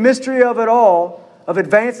let the mystery of it all, of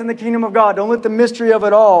advancing the kingdom of God, don't let the mystery of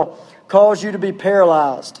it all cause you to be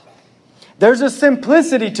paralyzed. There's a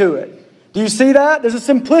simplicity to it. Do you see that? There's a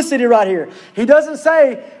simplicity right here. He doesn't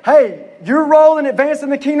say, hey, your role in advancing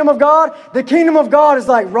the kingdom of God is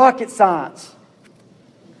like rocket science.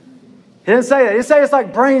 He didn't say that. He didn't say it's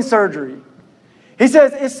like brain surgery. He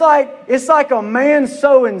says it's like a man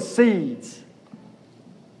sowing seeds.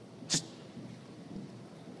 Just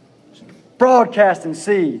broadcasting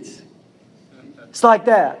seeds. It's like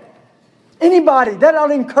that. Anybody, that ought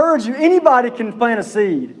to encourage you. Anybody can plant a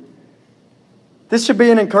seed. This should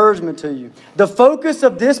be an encouragement to you. The focus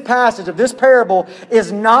of this passage, of this parable,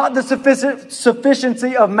 is not the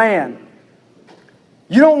sufficiency of man.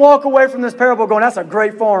 You don't walk away from this parable going, that's a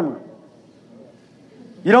great farmer.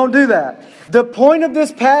 You don't do that. The point of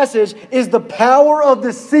this passage is the power of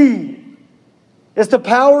the seed. It's the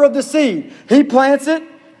power of the seed. He plants it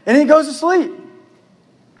and he goes to sleep.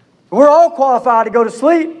 We're all qualified to go to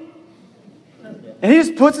sleep. And he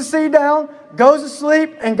just puts the seed down, goes to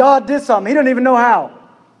sleep, and God did something. He doesn't even know how.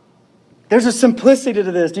 There's a simplicity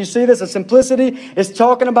to this. Do you see this? A simplicity is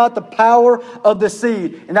talking about the power of the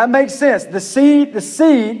seed. And that makes sense. The seed.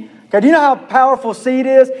 Okay, do you know how powerful seed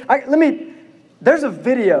is? There's a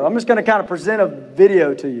video. I'm just going to kind of present a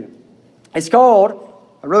video to you. It's called,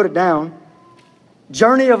 I wrote it down,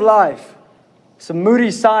 Journey of Life. It's a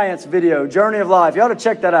Moody Science video, Journey of Life. You ought to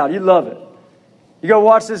check that out. You'd love it. You go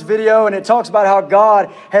watch this video, and it talks about how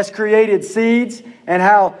God has created seeds and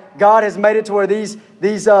how God has made it to where these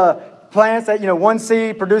plants that, one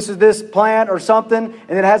seed produces this plant or something,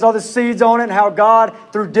 and it has all the seeds on it, and how God,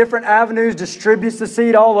 through different avenues, distributes the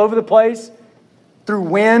seed all over the place through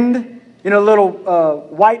wind, little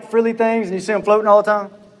white frilly things, and you see them floating all the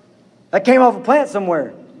time. That came off a plant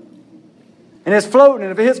somewhere. And it's floating,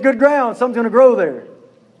 and if it hits good ground, something's going to grow there.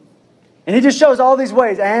 And he just shows all these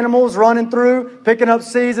ways. Animals running through, picking up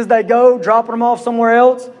seeds as they go, dropping them off somewhere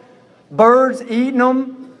else. Birds eating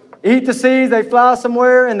them, eat the seeds, they fly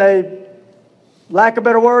somewhere, and they, lack of a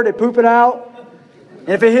better word, they poop it out. And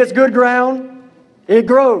if it hits good ground, it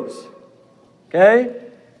grows. Okay?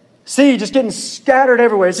 Seed just getting scattered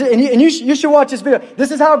everywhere. And you should watch this video.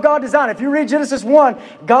 This is how God designed it. If you read Genesis 1,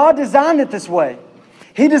 God designed it this way.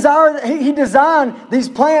 He designed these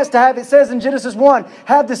plants to have, it says in Genesis 1,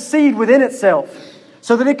 have the seed within itself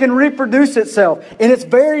so that it can reproduce itself. And it's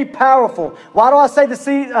very powerful. Why do I say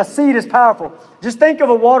a seed is powerful? Just think of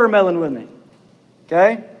a watermelon with me.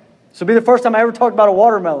 Okay? This will be the first time I ever talked about a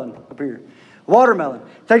watermelon up here. Watermelon.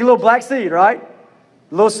 Take a little black seed, right?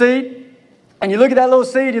 A little seed. And you look at that little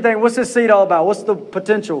seed, you think, what's this seed all about? What's the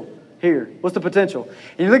potential here? What's the potential?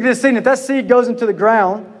 And you look at this seed, and if that seed goes into the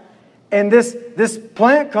ground, and this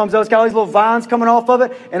plant comes out, it's got all these little vines coming off of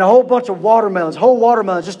it, and a whole bunch of watermelons, whole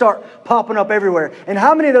watermelons just start popping up everywhere. And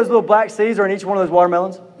how many of those little black seeds are in each one of those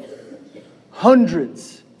watermelons?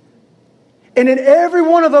 Hundreds. And in every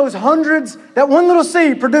one of those hundreds, that one little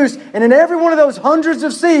seed produced, and in every one of those hundreds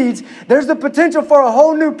of seeds, there's the potential for a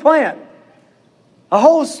whole new plant. A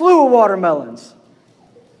whole slew of watermelons.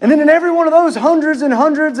 And then in every one of those hundreds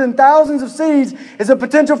and thousands of seeds is a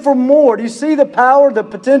potential for more. Do you see the power, the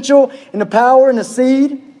potential, and the power in the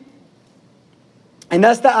seed? And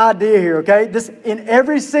that's the idea here, okay? In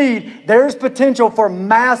every seed, there's potential for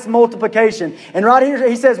mass multiplication. And right here,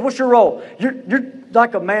 he says, what's your role? You're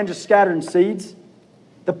like a man just scattering seeds.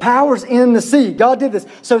 The power's in the seed. God did this.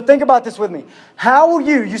 So think about this with me. How will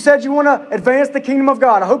you said you want to advance the kingdom of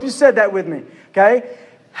God. I hope you said that with me, okay?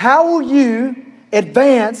 How will you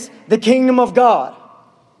advance the kingdom of God?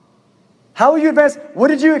 How will you advance? What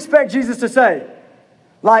did you expect Jesus to say?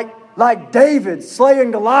 Like David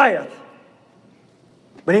slaying Goliath.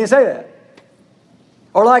 But he didn't say that.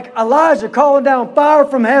 Or like Elijah calling down fire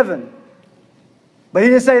from heaven. But he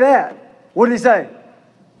didn't say that. What did he say?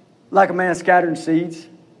 Like a man scattering seeds.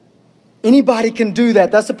 Anybody can do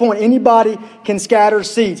that. That's the point. Anybody can scatter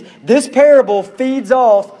seeds. This parable feeds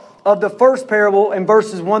off of the first parable in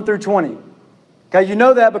verses 1 through 20. Okay, you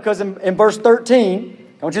know that because in verse 13,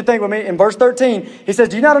 I want you to think with me, in verse 13, he says,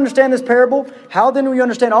 do you not understand this parable? How then will you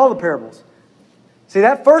understand all the parables? See,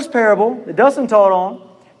 that first parable that Dustin taught on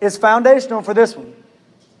is foundational for this one.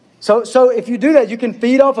 So if you do that, you can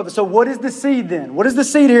feed off of it. So what is the seed then? What is the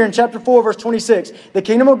seed here in chapter 4, verse 26? The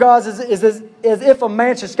kingdom of God is as if a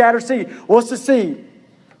man should scatter seed. What's the seed?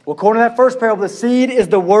 Well, according to that first parable, the seed is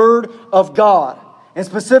the word of God. And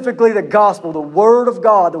specifically the gospel, the word of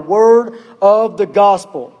God, the word of the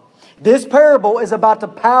gospel. This parable is about the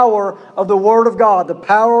power of the word of God, the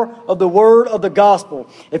power of the word of the gospel.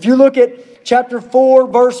 If you look at chapter 4,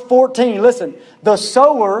 verse 14, listen. The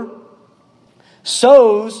sower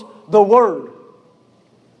sows the word.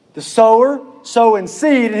 The sower sowing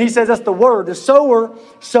seed, and he says that's the word. The sower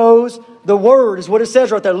sows the word is what it says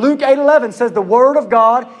right there. Luke 8:11 says the word of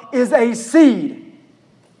God is a seed.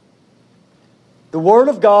 The word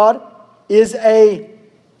of God is a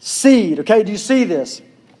seed. Okay, do you see this?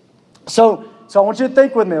 So I want you to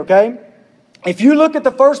think with me, okay? If you look at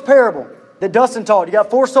the first parable that Dustin taught, you got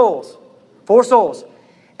 4 souls. 4 souls.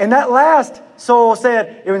 And that last soul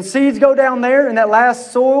said, when seeds go down there in that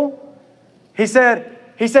last soil, he said,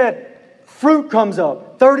 fruit comes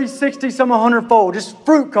up. 30, 60, some 100-fold. Just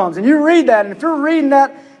fruit comes. And you read that, and if you're reading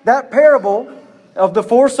that parable of the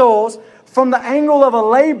 4 souls from the angle of a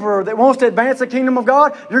laborer that wants to advance the kingdom of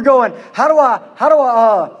God, you're going, how do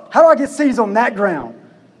I get seeds on that ground?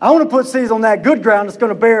 I want to put seeds on that good ground that's going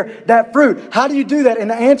to bear that fruit. How do you do that? And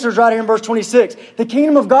the answer is right here in verse 26. The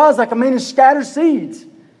kingdom of God is like a man who scatters seeds.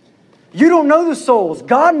 You don't know the souls.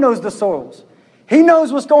 God knows the souls. He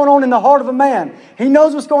knows what's going on in the heart of a man. He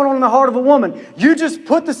knows what's going on in the heart of a woman. You just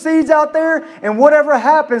put the seeds out there, and whatever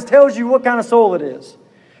happens tells you what kind of soul it is.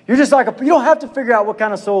 You're just like you don't have to figure out what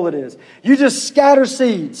kind of soul it is. You just scatter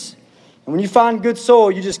seeds. And when you find good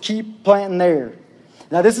soil, you just keep planting there.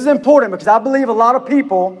 Now, this is important because I believe a lot of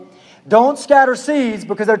people don't scatter seeds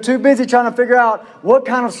because they're too busy trying to figure out what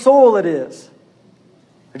kind of soil it is.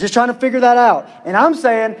 They're just trying to figure that out. And I'm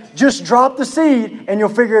saying, just drop the seed and you'll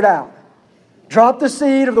figure it out. Drop the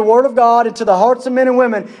seed of the Word of God into the hearts of men and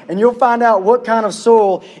women, and you'll find out what kind of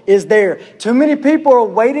soil is there. Too many people are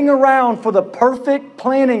waiting around for the perfect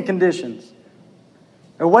planting conditions.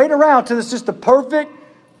 They're waiting around till it's just the perfect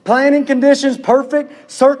planting conditions, perfect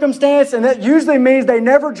circumstance, and that usually means they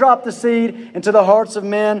never drop the seed into the hearts of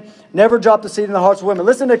men, never drop the seed in the hearts of women.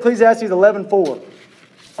 Listen to Ecclesiastes 11:4.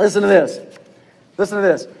 Listen to this. Listen to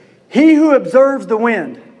this. He who observes the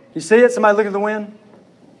wind. You see it? Somebody look at the wind.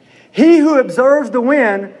 He who observes the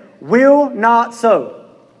wind will not sow.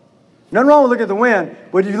 Nothing wrong with looking at the wind,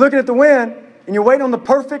 but if you're looking at the wind and you're waiting on the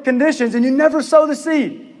perfect conditions and you never sow the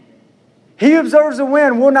seed. He who observes the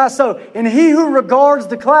wind will not sow, and he who regards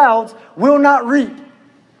the clouds will not reap.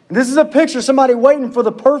 And this is a picture of somebody waiting for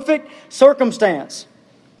the perfect circumstance.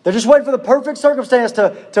 They're just waiting for the perfect circumstance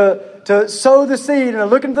to sow the seed, and they're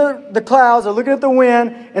looking at the clouds, they're looking at the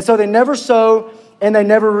wind, and so they never sow and they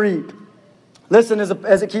never reap. Listen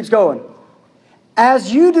as it keeps going.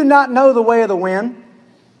 As you do not know the way of the wind,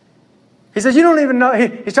 he says, you don't even know,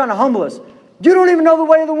 he's trying to humble us. You don't even know the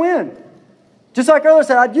way of the wind. Just like earlier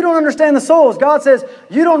said, you don't understand the souls. God says,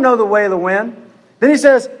 you don't know the way of the wind. Then he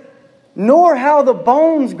says, nor how the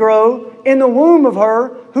bones grow in the womb of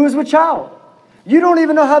her who is with child. You don't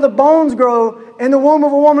even know how the bones grow in the womb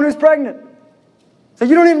of a woman who's pregnant. So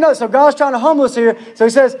you don't even know. So God's trying to humble us here. So he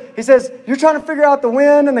says, you're trying to figure out the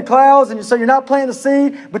wind and the clouds, and so you're not planting the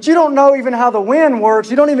seed, but you don't know even how the wind works.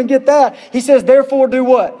 You don't even get that. He says, therefore, do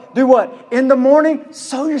what? Do what? In the morning,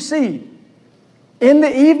 sow your seed. In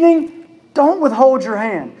the evening, don't withhold your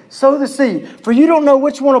hand. Sow the seed. For you don't know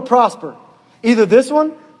which one will prosper. Either this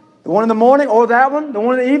one, the one in the morning, or that one, the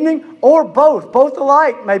one in the evening, or both. Both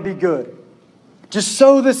alike may be good. Just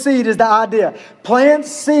sow the seed is the idea. Plant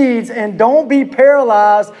seeds and don't be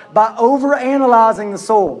paralyzed by overanalyzing the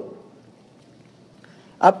soil.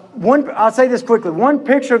 I'll say this quickly. One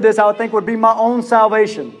picture of this I would think would be my own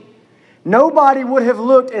salvation. Nobody would have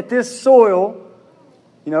looked at this soil,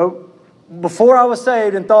 before I was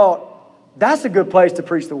saved and thought, that's a good place to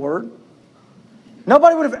preach the word.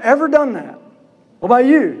 Nobody would have ever done that. What about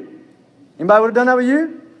you? Anybody would have done that with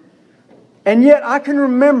you? And yet I can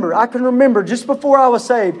remember just before I was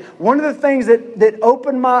saved, one of the things that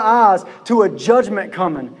opened my eyes to a judgment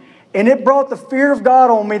coming, and it brought the fear of God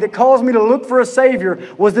on me that caused me to look for a Savior,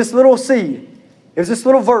 was this little seed. It was this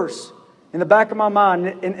little verse in the back of my mind.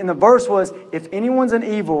 And the verse was, if anyone's an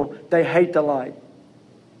evil, they hate the light.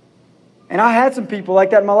 And I had some people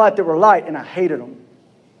like that in my life that were light, and I hated them.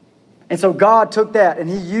 And so God took that and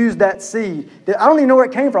He used that seed. I don't even know where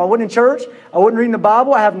it came from. I wasn't in church. I wasn't reading the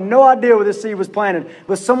Bible. I have no idea where this seed was planted.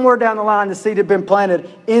 But somewhere down the line, the seed had been planted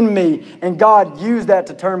in me. And God used that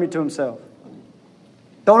to turn me to Himself.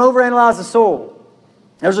 Don't overanalyze the soil.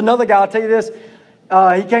 There's another guy, I'll tell you this.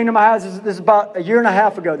 He came to my house. This is about a year and a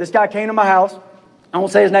half ago. This guy came to my house. I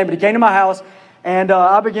won't say his name, but he came to my house. And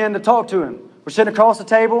I began to talk to him. We're sitting across the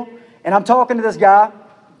table. And I'm talking to this guy.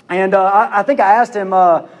 And I think I asked him,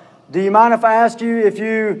 do you mind if I ask you if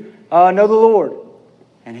you know the Lord?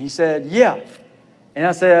 And he said, yeah. And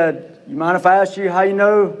I said, you mind if I ask you how you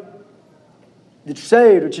know that you're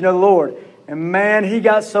saved, that you know the Lord? And man, he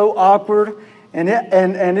got so awkward. And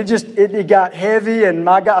it got heavy, and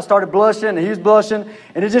I started blushing, and he was blushing,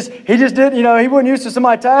 and he just did, he wasn't used to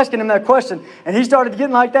somebody asking him that question, and he started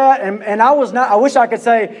getting like that, and I was not. I wish I could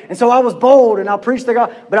say, and so I was bold, and I preached the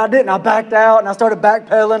God, but I didn't. I backed out, and I started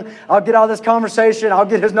backpedaling. I'll get out of this conversation. I'll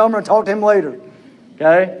get his number and talk to him later.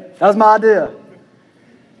 Okay, that was my idea.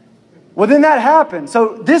 Well, then that happened.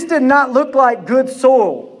 So this did not look like good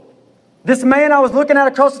soil. This man I was looking at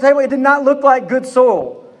across the table, it did not look like good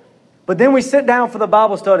soil. But then we sit down for the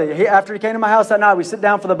Bible study. After he came to my house that night, we sit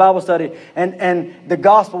down for the Bible study. And the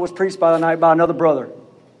gospel was preached by the night by another brother.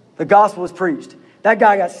 The gospel was preached. That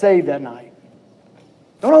guy got saved that night.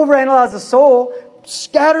 Don't overanalyze the soul.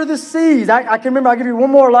 Scatter the seeds. I can remember, I'll give you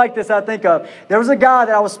one more like this I think of. There was a guy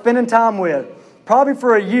that I was spending time with, probably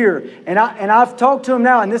for a year. And I've talked to him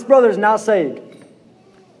now, and this brother is not saved.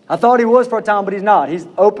 I thought he was for a time, but he's not. He's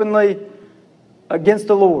openly against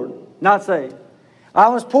the Lord. Not saved. I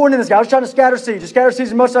was pouring in this guy. I was trying to scatter seeds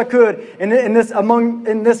as much as I could in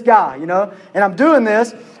this guy, you know. And I'm doing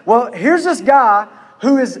this. Well, here's this guy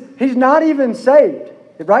he's not even saved.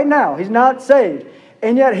 Right now, he's not saved.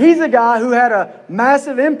 And yet he's a guy who had a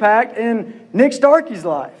massive impact in Nick Starkey's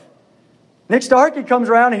life. Nick Starkey comes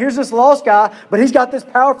around, and here's this lost guy, but he's got this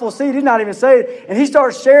powerful seed. He's not even saved. And he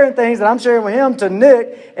starts sharing things that I'm sharing with him to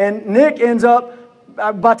Nick. And Nick ends up,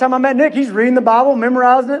 by the time I met Nick, he's reading the Bible,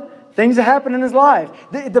 memorizing it. Things that happen in his life.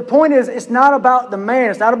 The point is, it's not about the man.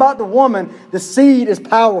 It's not about the woman. The seed is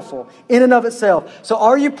powerful in and of itself. So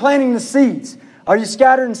are you planting the seeds? Are you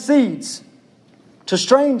scattering seeds to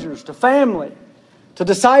strangers, to family, to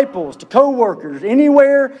disciples, to co-workers,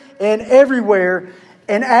 anywhere and everywhere?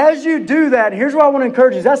 And as you do that, here's what I want to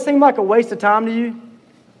encourage you. Does that seem like a waste of time to you?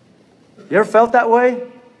 You ever felt that way?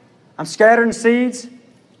 I'm scattering seeds.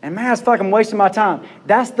 And man, I feel like I'm wasting my time.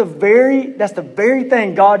 That's the very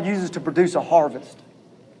thing God uses to produce a harvest.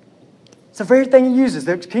 It's the very thing He uses.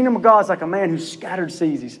 The kingdom of God is like a man who scattered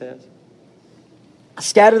seeds, He says.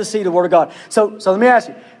 Scatter the seed of the Word of God. So let me ask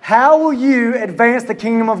you, how will you advance the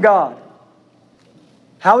kingdom of God?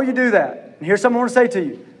 How will you do that? And here's something I want to say to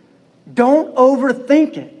you. Don't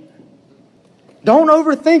overthink it. Don't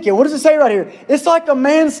overthink it. What does it say right here? It's like a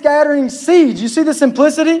man scattering seeds. You see the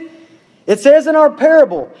simplicity? It says in our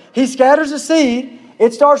parable, he scatters a seed,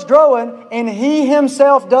 it starts growing, and he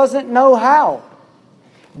himself doesn't know how.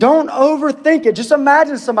 Don't overthink it. Just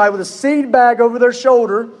imagine somebody with a seed bag over their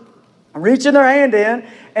shoulder, reaching their hand in,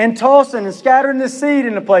 and tossing and scattering this seed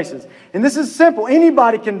into places. And this is simple.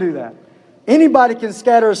 Anybody can do that. Anybody can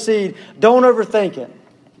scatter a seed. Don't overthink it.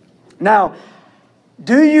 Now,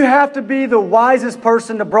 do you have to be the wisest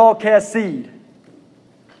person to broadcast seed?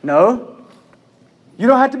 No. You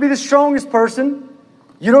don't have to be the strongest person.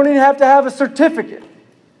 You don't even have to have a certificate.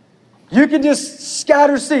 You can just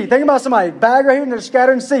scatter seed. Think about somebody, bag right here, and they're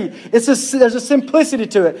scattering seed. There's a simplicity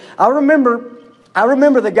to it. I remember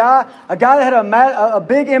a guy that had a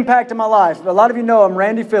big impact in my life. A lot of you know him,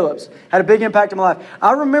 Randy Phillips, had a big impact in my life.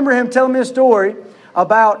 I remember him telling me a story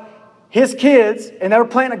about his kids, and they were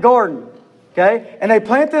planting a garden. Okay? And they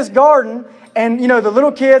plant this garden, and you know, the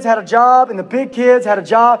little kids had a job, and the big kids had a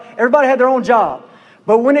job. Everybody had their own job.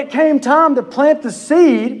 But when it came time to plant the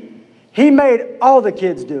seed, he made all the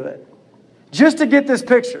kids do it. Just to get this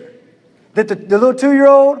picture. That the little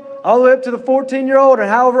 2-year-old, all the way up to the 14-year-old and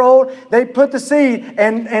however old, they put the seed.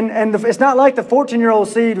 And it's not like the 14-year-old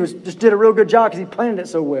seed just did a real good job because he planted it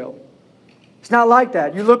so well. It's not like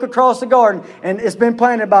that. You look across the garden and it's been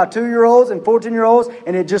planted by 2-year-olds and 14-year-olds,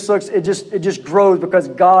 and it just grows because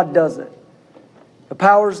God does it. The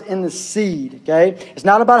power's in the seed, okay? It's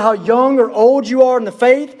not about how young or old you are in the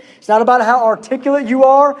faith. It's not about how articulate you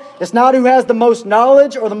are. It's not who has the most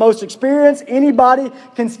knowledge or the most experience. Anybody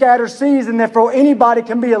can scatter seeds, and therefore anybody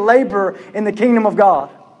can be a laborer in the kingdom of God.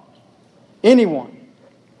 Anyone.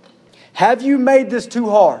 Have you made this too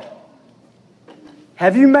hard?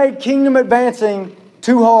 Have you made kingdom advancing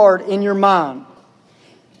too hard in your mind?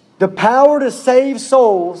 The power to save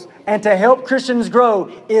souls and to help Christians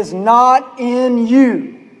grow is not in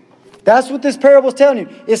you. That's what this parable is telling you.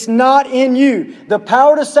 It's not in you. The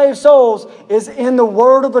power to save souls is in the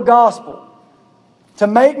word of the gospel. To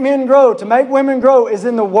make men grow, to make women grow is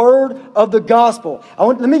in the word of the gospel.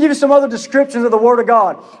 Let me give you some other descriptions of the word of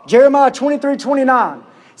God. Jeremiah 23:29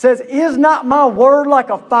 says, "Is not my word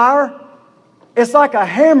like a fire? It's like a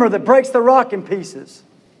hammer that breaks the rock in pieces."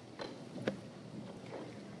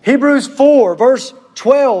 Hebrews 4 verse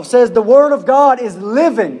 12 says the Word of God is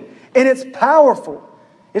living and it's powerful.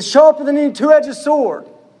 It's sharper than any two-edged sword.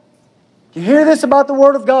 You hear this about the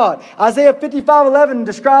Word of God. Isaiah 55:11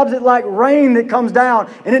 describes it like rain that comes down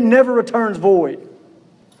and it never returns void.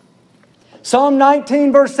 Psalm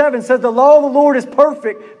 19 verse 7 says the law of the Lord is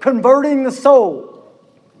perfect, converting the soul.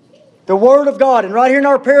 The Word of God. And right here in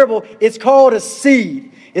our parable, it's called a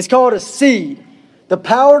seed. It's called a seed. The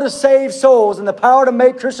power to save souls and the power to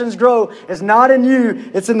make Christians grow is not in you.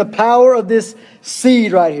 It's in the power of this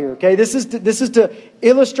seed right here. Okay, this is to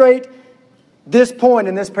illustrate this point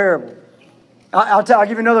in this parable. I'll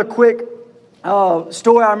give you another quick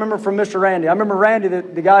story I remember from Mr. Randy. I remember Randy,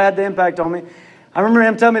 the guy that had the impact on me. I remember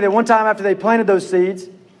him telling me that one time after they planted those seeds,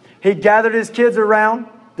 He gathered his kids around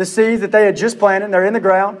the seeds that they had just planted, and they're in the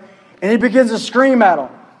ground, and he begins to scream at them,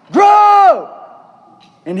 grow!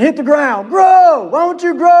 And hit the ground, grow! Why don't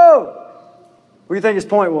you grow? What do you think his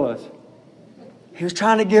point was? He was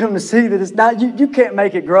trying to get them to see that it's not, you can't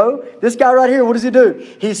make it grow. This guy right here, what does he do?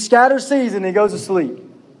 He scatters seeds and he goes to sleep.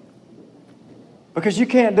 Because you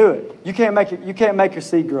can't do it. You can't make your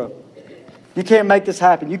seed grow. You can't make this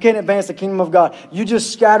happen. You can't advance the kingdom of God. You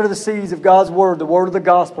just scatter the seeds of God's word, the word of the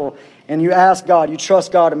gospel, and you ask God, you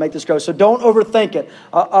trust God to make this grow. So don't overthink it.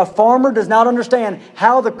 A farmer does not understand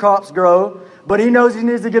how the crops grow, but he knows he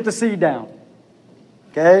needs to get the seed down.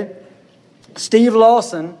 Okay? Steve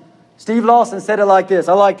Lawson said it like this.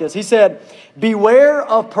 I like this. He said, beware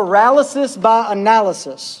of paralysis by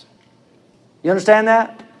analysis. You understand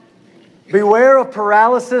that? Beware of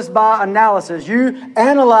paralysis by analysis. You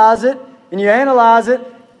analyze it,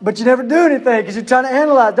 but you never do anything because you're trying to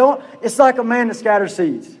analyze. It's like a man that scatters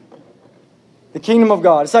seeds. The kingdom of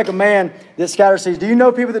God. It's like a man that scatters seeds. Do you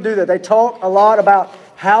know people that do that? They talk a lot about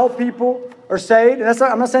how people are saved. And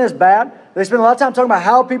I'm not saying it's bad. They spend a lot of time talking about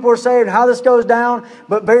how people are saved and how this goes down,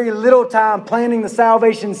 but very little time planting the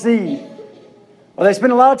salvation seed. Or they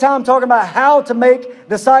spend a lot of time talking about how to make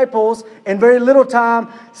disciples and very little time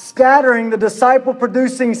scattering the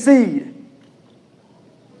disciple-producing seed.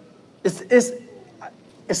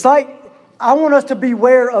 It's like, I want us to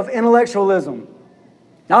beware of intellectualism.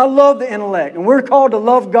 Now, I love the intellect, and we're called to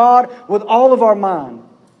love God with all of our mind.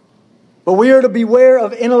 But we are to beware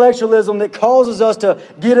of intellectualism that causes us to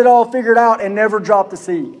get it all figured out and never drop the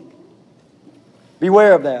seed.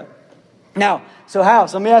 Beware of that. Now, so how?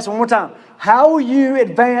 So let me ask you one more time. How will you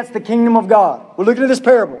advance the kingdom of God? We're looking at this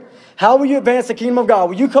parable. How will you advance the kingdom of God?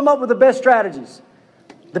 Will you come up with the best strategies?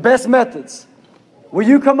 The best methods? Will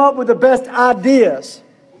you come up with the best ideas?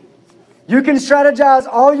 You can strategize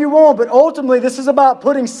all you want, but ultimately this is about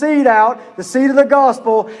putting seed out, the seed of the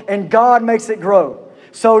gospel, and God makes it grow.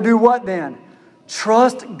 So do what then?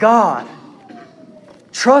 Trust God.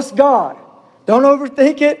 Trust God. Don't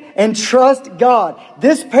overthink it and trust God.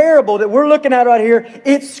 This parable that we're looking at right here,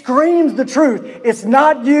 it screams the truth. It's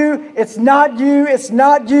not you, it's not you, it's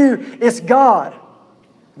not you, it's God.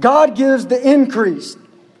 God gives the increase.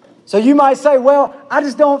 So you might say, well, I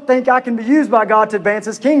just don't think I can be used by God to advance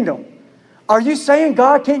His kingdom. Are you saying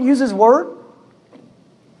God can't use His word?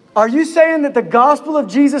 Are you saying that the gospel of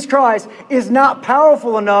Jesus Christ is not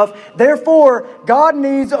powerful enough, therefore God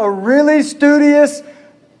needs a really studious,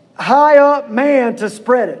 high up man to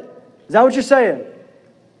spread it? Is that what you're saying?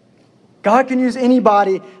 God can use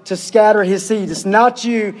anybody to scatter His seed. It's not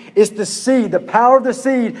you, it's the seed, the power of the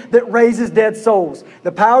seed that raises dead souls.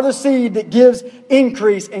 The power of the seed that gives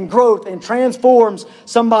increase and growth and transforms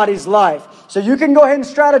somebody's life. So you can go ahead and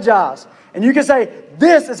strategize. And you can say,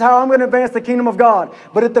 this is how I'm going to advance the kingdom of God.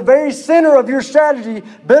 But at the very center of your strategy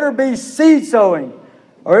better be seed sowing,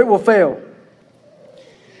 or it will fail.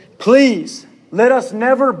 Please, let us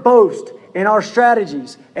never boast in our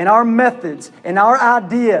strategies, and our methods, and our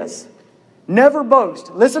ideas. Never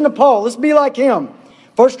boast. Listen to Paul. Let's be like him.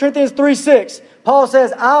 1 Corinthians 3:6. Paul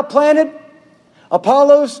says, I planted,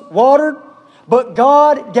 Apollos watered, but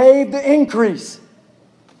God gave the increase.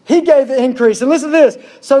 He gave the increase. And listen to this.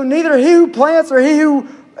 So neither he who plants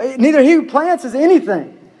is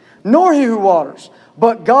anything, nor he who waters,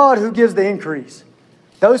 but God who gives the increase.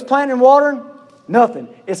 Those planting and watering, nothing.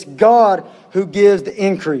 It's God who gives the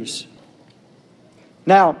increase.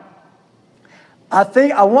 Now,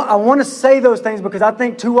 I want to say those things because I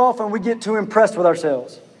think too often we get too impressed with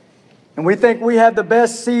ourselves. And we think we have the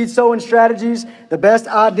best seed sowing strategies, the best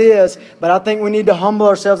ideas, but I think we need to humble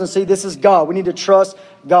ourselves and see this is God. We need to trust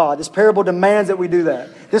God. This parable demands that we do that.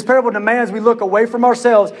 This parable demands we look away from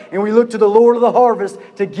ourselves and we look to the Lord of the harvest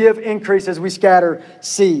to give increase as we scatter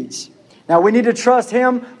seeds. Now we need to trust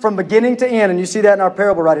Him from beginning to end, and you see that in our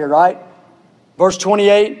parable right here, right? Verse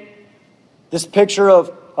 28, this picture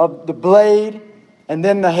of the blade and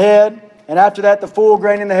then the head. And after that, the full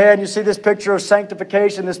grain in the head. You see this picture of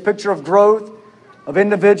sanctification, this picture of growth of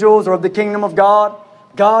individuals or of the kingdom of God.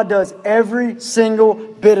 God does every single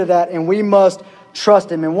bit of that, and we must trust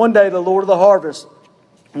Him. And one day, the Lord of the harvest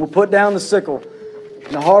will put down the sickle,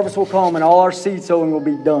 and the harvest will come, and all our seed sowing will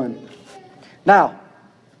be done. Now,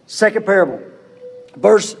 second parable,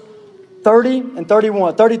 verse 30 and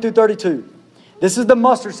 31, 30 through 32. This is the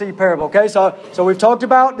mustard seed parable, okay? So we've talked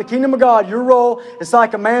about the kingdom of God, your role. It's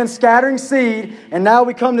like a man scattering seed. And now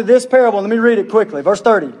we come to this parable. Let me read it quickly. Verse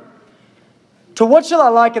 30. To what shall I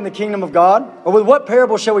liken the kingdom of God? Or with what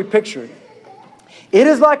parable shall we picture it? It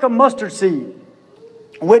is like a mustard seed,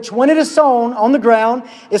 which when it is sown on the ground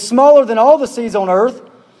is smaller than all the seeds on earth.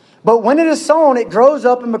 But when it is sown, it grows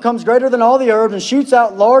up and becomes greater than all the herbs and shoots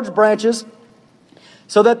out large branches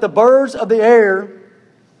so that the birds of the air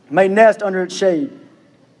may nest under its shade.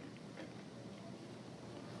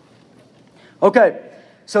 Okay,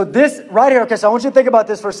 so this right here, okay, so I want you to think about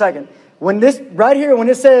this for a second. When this, right here, when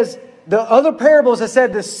it says, the other parables, it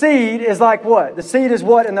said the seed is like what? The seed is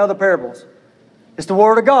what in the other parables? It's the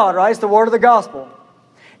Word of God, right? It's the Word of the Gospel.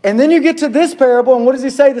 And then you get to this parable, and what does he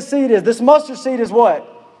say the seed is? This mustard seed is what?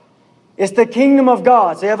 It's the kingdom of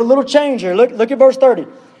God. So you have a little change here. Look at verse 30.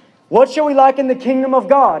 What shall we liken the kingdom of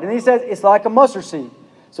God? And he says it's like a mustard seed.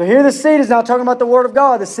 So here the seed is now talking about the Word of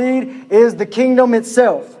God. The seed is the kingdom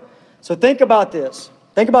itself. So think about this.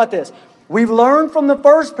 Think about this. We've learned from the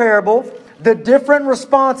first parable the different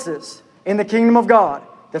responses in the kingdom of God.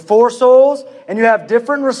 The four souls, and you have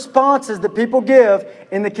different responses that people give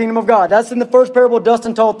in the kingdom of God. That's in the first parable.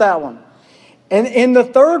 Dustin taught that one. And in the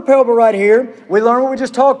third parable right here, we learn what we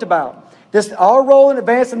just talked about. This our role in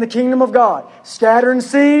advancing the kingdom of God. Scattering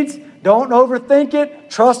seeds, don't overthink it,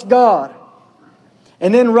 trust God.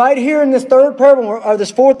 And then right here in this third parable, or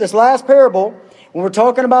this last parable, when we're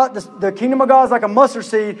talking about the kingdom of God is like a mustard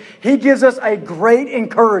seed, he gives us a great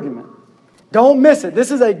encouragement. Don't miss it.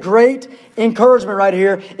 This is a great encouragement right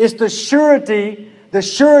here. It's the surety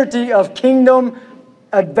of kingdom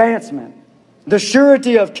advancement. The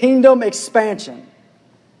surety of kingdom expansion.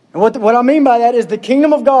 And what I mean by that is the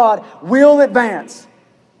kingdom of God will advance.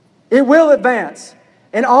 It will advance.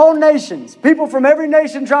 And all nations, people from every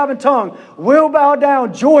nation, tribe, and tongue will bow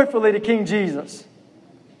down joyfully to King Jesus.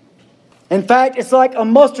 In fact, it's like a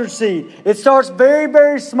mustard seed. It starts very,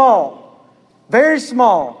 very small. Very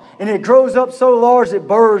small. And it grows up so large that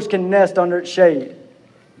birds can nest under its shade.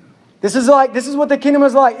 This is what the kingdom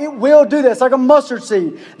is like. It will do this, like a mustard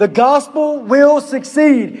seed. The gospel will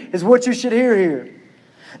succeed, is what you should hear here.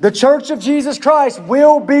 The church of Jesus Christ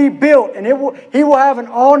will be built, and He will have an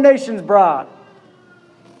all-nations bride.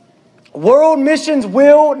 World missions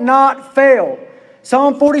will not fail.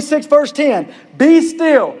 Psalm 46 verse 10. Be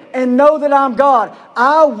still and know that I'm God.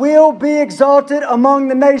 I will be exalted among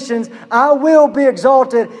the nations. I will be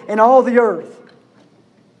exalted in all the earth.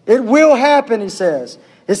 It will happen, he says.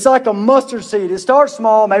 It's like a mustard seed. It starts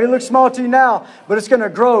small. Maybe it looks small to you now, but it's going to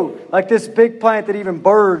grow like this big plant that even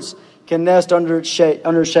birds can nest under its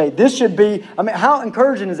shade. This should be, how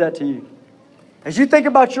encouraging is that to you? As you think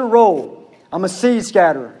about your role, I'm a seed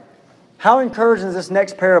scatterer. How encouraging is this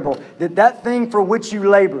next parable that thing for which you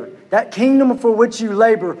labor, that kingdom for which you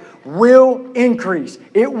labor will increase.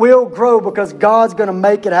 It will grow because God's going to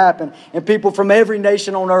make it happen. And people from every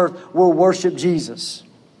nation on earth will worship Jesus.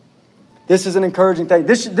 This is an encouraging thing.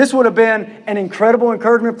 This would have been an incredible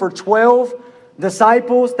encouragement for 12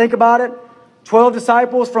 disciples. Think about it. 12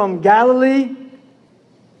 disciples from Galilee.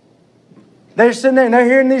 They're sitting there and they're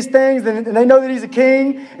hearing these things and they know that He's a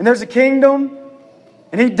king and there's a kingdom.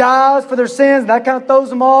 And He dies for their sins, and that kind of throws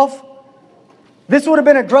them off. This would have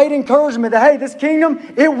been a great encouragement that, hey, this kingdom,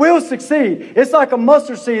 it will succeed. It's like a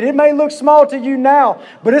mustard seed. It may look small to you now,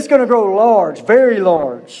 but it's going to grow large, very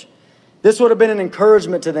large. This would have been an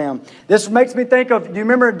encouragement to them. This makes me think of, do you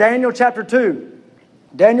remember Daniel chapter 2?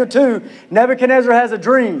 Daniel 2, Nebuchadnezzar has a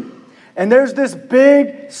dream. And there's this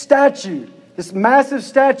big statue. This massive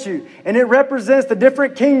statue, and it represents the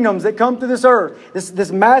different kingdoms that come through this earth.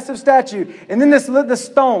 This massive statue, and then this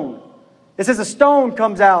stone. It says a stone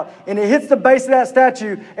comes out, and it hits the base of that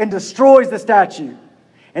statue and destroys the statue.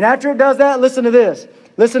 And after it does that, listen to this.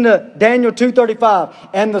 Listen to Daniel 2:35.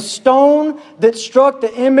 And the stone that struck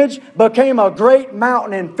the image became a great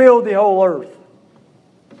mountain and filled the whole earth.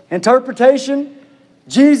 Interpretation: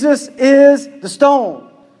 Jesus is the stone.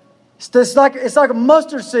 It's like a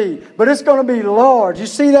mustard seed, but it's going to be large. You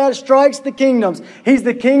see that? It strikes the kingdoms. He's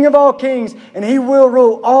the King of all kings, and He will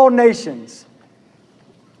rule all nations.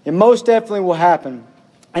 It most definitely will happen,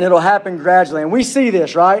 and it'll happen gradually. And we see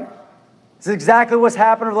this, right? It's exactly what's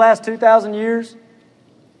happened over the last 2,000 years.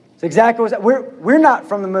 It's exactly what's we're not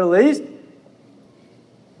from the Middle East.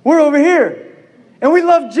 We're over here, and we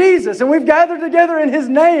love Jesus, and we've gathered together in His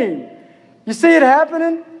name. You see it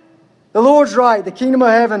happening? The Lord's right. The kingdom of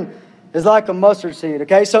heaven is like a mustard seed,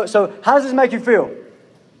 okay? So how does this make you feel?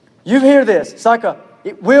 You hear this. It's like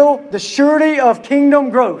the surety of kingdom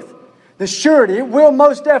growth. The surety, it will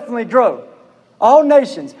most definitely grow. All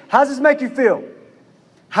nations. How does this make you feel?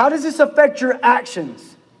 How does this affect your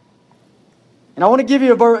actions? And I want to give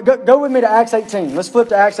you a verse. Go with me to Acts 18. Let's flip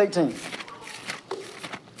to Acts 18.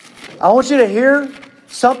 I want you to hear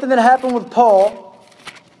something that happened with Paul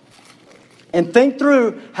and think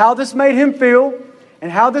through how this made him feel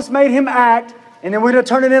and how this made him act, and then we're going to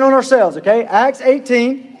turn it in on ourselves, okay? Acts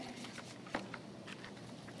 18.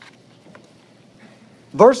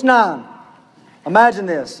 Verse 9. Imagine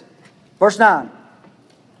this. Verse 9.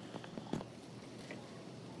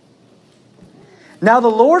 Now the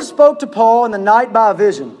Lord spoke to Paul in the night by a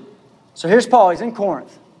vision. So here's Paul. He's in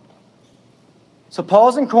Corinth. So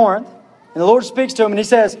Paul's in Corinth, and the Lord speaks to him, and He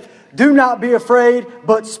says, do not be afraid,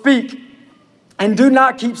 but speak, and do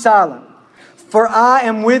not keep silent. For I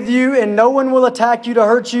am with you, and no one will attack you to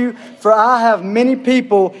hurt you, for I have many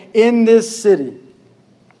people in this city.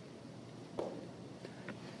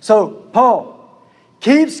 So, Paul,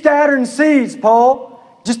 keep scattering seeds, Paul.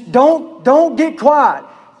 Just don't get quiet.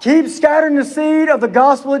 Keep scattering the seed of the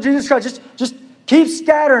gospel of Jesus Christ. Just keep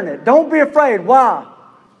scattering it. Don't be afraid. Why?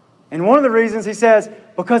 And one of the reasons he says,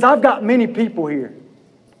 because I've got many people here.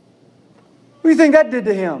 What do you think that did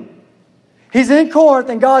to him? He's in Corinth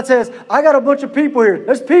and God says, I got a bunch of people here.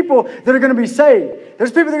 There's people that are going to be saved.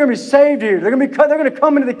 There's people that are going to be saved here. They're going to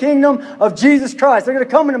come into the kingdom of Jesus Christ. They're going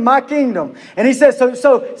to come into my kingdom. And he says,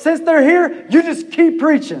 so since they're here, you just keep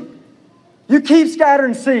preaching. You keep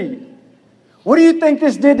scattering seed. What do you think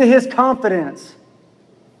this did to his confidence?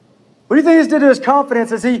 What do you think this did to his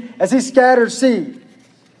confidence as he scattered seed?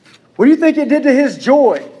 What do you think it did to his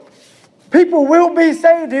joy? People will be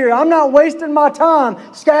saved here. I'm not wasting my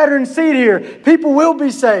time scattering seed here. People will be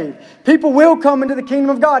saved. People will come into the kingdom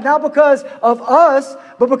of God. Not because of us,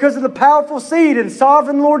 but because of the powerful seed and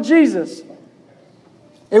sovereign Lord Jesus.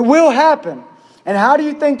 It will happen. And how do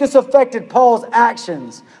you think this affected Paul's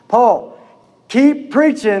actions? Paul, keep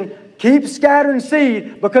preaching, keep scattering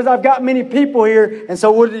seed because I've got many people here. And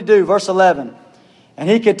so what did he do? Verse 11. And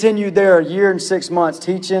he continued there 1 year and 6 months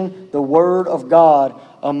teaching the word of God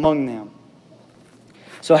among them.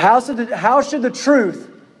 So how should the truth,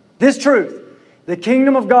 this truth, the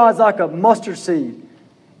kingdom of God is like a mustard seed.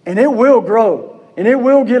 And it will grow. And it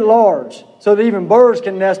will get large. So that even birds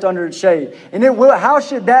can nest under its shade. And it will. How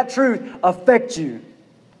should that truth affect you?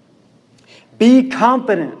 Be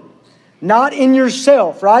confident. Not in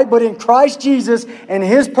yourself, right? But in Christ Jesus and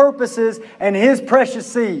His purposes and His precious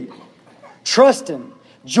seed. Trust Him.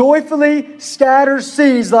 Joyfully scatter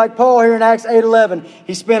seeds like Paul here in Acts 8:11.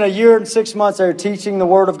 He spent 1 year and 6 months there teaching the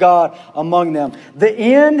Word of God among them. The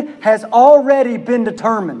end has already been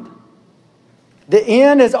determined. The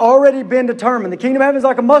end has already been determined. The kingdom of heaven is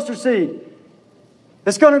like a mustard seed.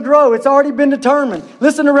 It's going to grow. It's already been determined.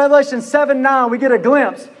 Listen to Revelation 7:9. We get a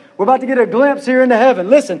glimpse. We're about to get a glimpse here into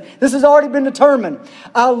heaven. Listen, this has already been determined.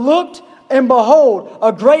 I looked and behold,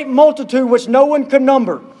 a great multitude which no one could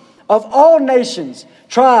number, of all nations,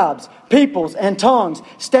 tribes, peoples, and tongues,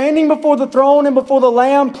 standing before the throne and before the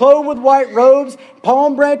Lamb, clothed with white robes,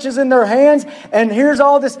 palm branches in their hands. And here's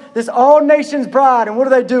all this all nations bride. And what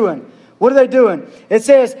are they doing? What are they doing? It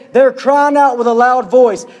says they're crying out with a loud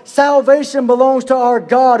voice, salvation belongs to our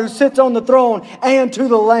God who sits on the throne and to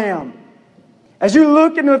the Lamb. As you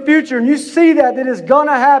look into the future and you see that is going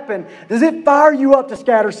to happen, does it fire you up to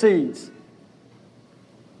scatter seeds?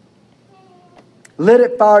 Let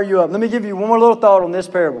it fire you up. Let me give you one more little thought on this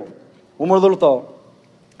parable. One more little thought.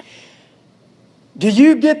 Do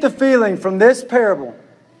you get the feeling from this parable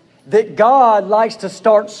that God likes to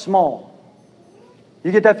start small?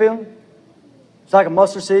 You get that feeling? It's like a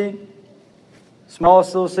mustard seed.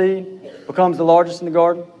 Smallest little seed becomes the largest in the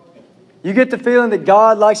garden. You get the feeling that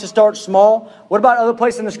God likes to start small. What about other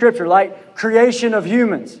places in the Scripture, like creation of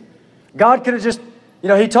humans? God could have just,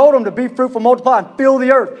 He told them to be fruitful, multiply, and fill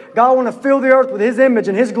the earth. God wanted to fill the earth with His image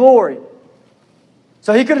and His glory.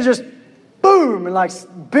 So He could have just, boom, and like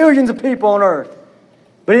billions of people on earth.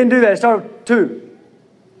 But He didn't do that. He started with 2.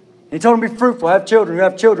 He told them to be fruitful, have children,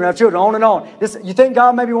 have children, have children, on and on. You think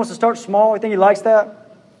God maybe wants to start small? You think He likes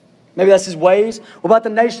that? Maybe that's His ways. What about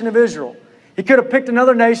the nation of Israel? He could have picked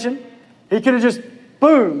another nation. He could have just,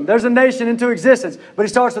 boom, there's a nation into existence. But He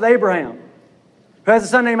starts with Abraham, who has a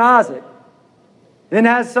son named Isaac. And then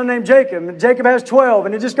has a son named Jacob. And Jacob has 12.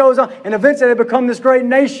 And it just goes on. And eventually they become this great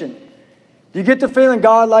nation. You get the feeling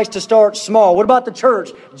God likes to start small. What about the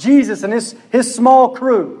church? Jesus and his small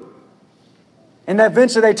crew. And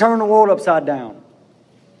eventually they turn the world upside down.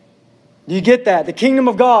 Do you get that? The kingdom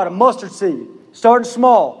of God, a mustard seed, starting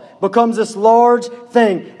small, becomes this large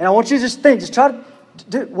thing. And I want you to just think, just try to,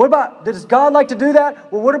 does God like to do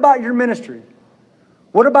that? Well, what about your ministry?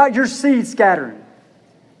 What about your seed scattering?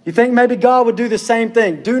 You think maybe God would do the same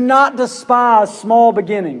thing? Do not despise small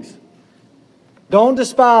beginnings. Don't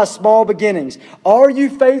despise small beginnings. Are you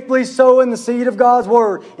faithfully sowing the seed of God's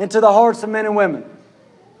Word into the hearts of men and women?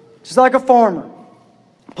 Just like a farmer.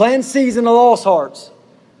 Plant seeds into lost hearts.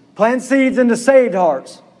 Plant seeds into saved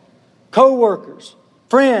hearts. Co-workers,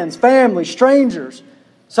 friends, family, strangers.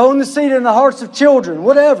 Sowing the seed in the hearts of children,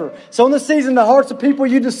 whatever. Sowing the seeds in the hearts of people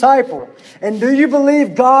you disciple. And do you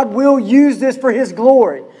believe God will use this for His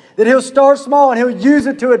glory? That He'll start small and He'll use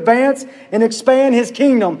it to advance and expand His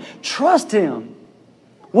kingdom. Trust Him.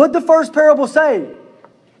 What did the first parable say?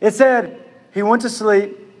 It said, he went to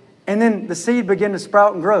sleep and then the seed began to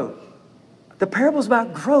sprout and grow. The parable's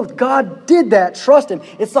about growth. God did that. Trust Him.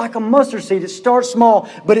 It's like a mustard seed. It starts small,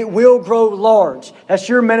 but it will grow large. That's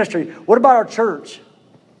your ministry. What about our church?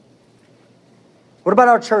 What about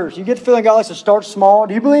our church? You get the feeling God likes to start small?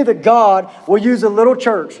 Do you believe that God will use a little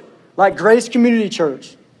church, like Grace Community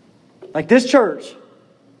Church, like this church,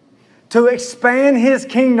 to expand His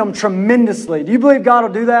kingdom tremendously? Do you believe God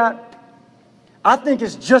will do that? I think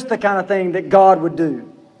it's just the kind of thing that God would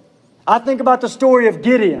do. I think about the story of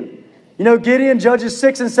Gideon. You know Gideon, Judges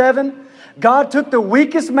 6 and 7? God took the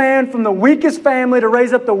weakest man from the weakest family to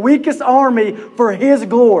raise up the weakest army for His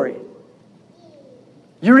glory.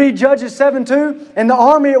 You read Judges 7 too, and the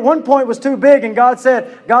army at one point was too big, and God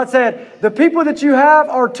said, the people that you have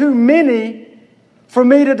are too many for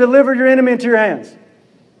me to deliver your enemy into your hands,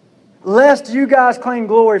 lest you guys claim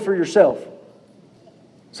glory for yourself.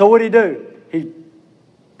 So what did He do? He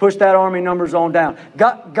pushed that army numbers on down.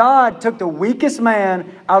 God took the weakest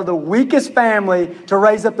man out of the weakest family to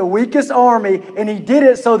raise up the weakest army, and He did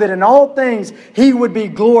it so that in all things He would be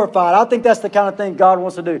glorified. I think that's the kind of thing God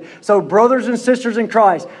wants to do. So brothers and sisters in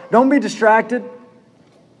Christ, don't be distracted.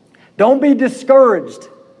 Don't be discouraged.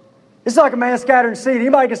 It's like a man scattering seed.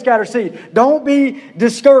 Anybody can scatter seed. Don't be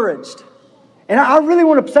discouraged. And I really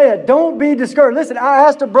want to say it. Don't be discouraged. Listen, I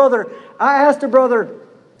asked a brother,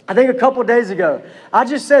 I think a couple of days ago, I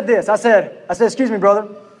just said this. I said, excuse me, brother.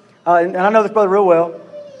 And I know this brother real well.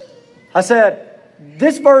 I said,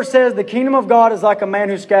 this verse says the kingdom of God is like a man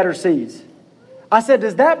who scatters seeds. I said,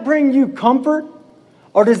 does that bring you comfort?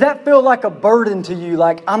 Or does that feel like a burden to you?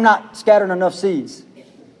 Like, I'm not scattering enough seeds.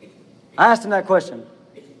 I asked him that question.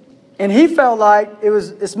 And he felt like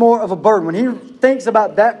it's more of a burden. When he thinks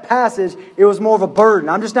about that passage, it was more of a burden.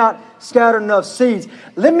 I'm just not scattering enough seeds.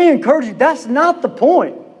 Let me encourage you, that's not the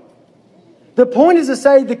point. The point is to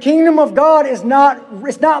say the kingdom of God it's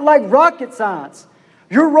not like rocket science.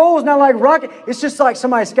 Your role is not like rocket. It's just like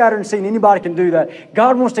somebody scattering seed. Anybody can do that.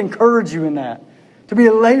 God wants to encourage you in that. To be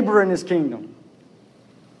a laborer in His kingdom.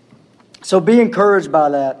 So be encouraged by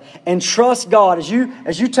that. And trust God. As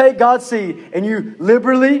you take God's seed and you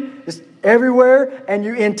liberally, just everywhere, and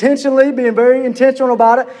you intentionally, being very intentional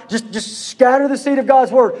about it, just scatter the seed of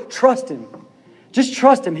God's Word. Trust Him. Just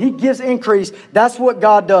trust Him. He gives increase. That's what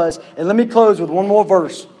God does. And let me close with one more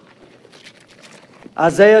verse.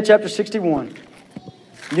 Isaiah chapter 61.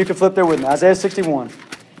 You can flip there with me. Isaiah 61.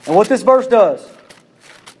 And what this verse does,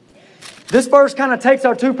 this verse kind of takes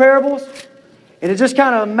our two parables and it just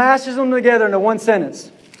kind of mashes them together into one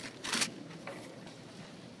sentence.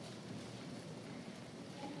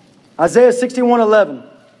 Isaiah 61:11.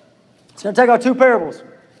 It's going to take our two parables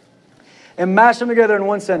and mash them together in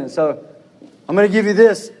one sentence. So I'm going to give you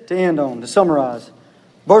this to end on, to summarize.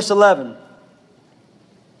 Verse 11.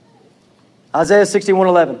 Isaiah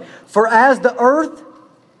 61:11. For as the earth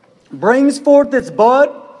brings forth its bud,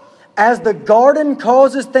 as the garden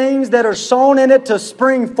causes things that are sown in it to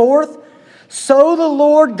spring forth, so the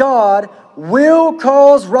Lord God will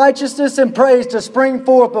cause righteousness and praise to spring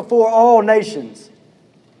forth before all nations.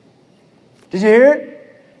 Did you hear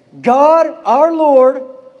it? God, our Lord,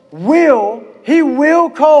 He will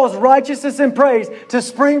cause righteousness and praise to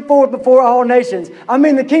spring forth before all nations. I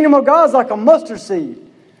mean, the kingdom of God is like a mustard seed.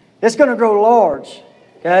 It's going to grow large.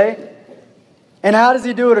 Okay? And how does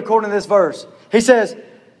He do it according to this verse? He says,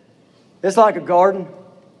 it's like a garden.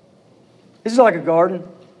 It's like a garden.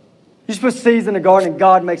 You just put seeds in the garden and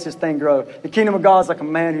God makes this thing grow. The kingdom of God is like a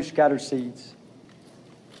man who scatters seeds.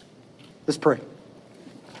 Let's pray.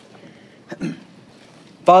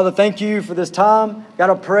 Father, thank You for this time. God,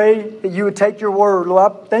 I pray that You would take Your word.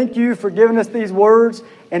 Lord, I thank You for giving us these words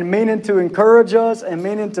and meaning to encourage us and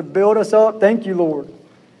meaning to build us up. Thank You, Lord.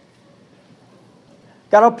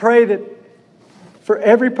 God, I pray that for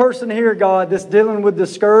every person here, God, that's dealing with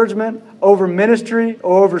discouragement over ministry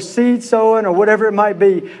or over seed sowing or whatever it might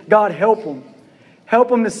be, God, help them. Help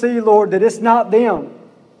them to see, Lord, that it's not them.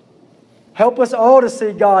 Help us all to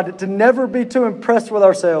see, God, to never be too impressed with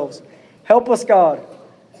ourselves. Help us, God.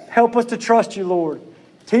 Help us to trust You, Lord.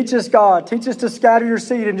 Teach us, God. Teach us to scatter Your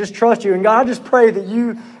seed and just trust You. And God, I just pray that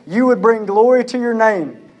You would bring glory to Your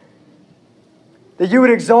name. That You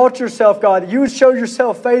would exalt Yourself, God. That You would show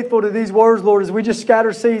Yourself faithful to these words, Lord, as we just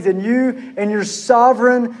scatter seeds. And You and Your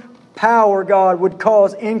sovereign power, God, would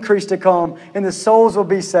cause increase to come. And the souls will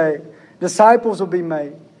be saved. Disciples will be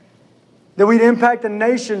made. That we'd impact the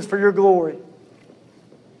nations for your glory.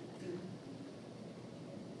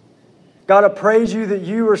 God, I praise you that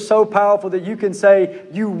you are so powerful that you can say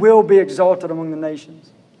you will be exalted among the nations.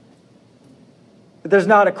 That there's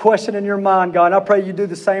not a question in your mind, God. And I pray you do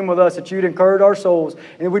the same with us, that you'd encourage our souls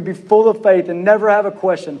and that we'd be full of faith and never have a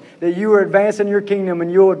question that you are advancing your kingdom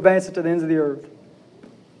and you'll advance it to the ends of the earth.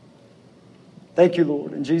 Thank you,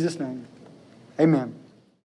 Lord. In Jesus' name, amen.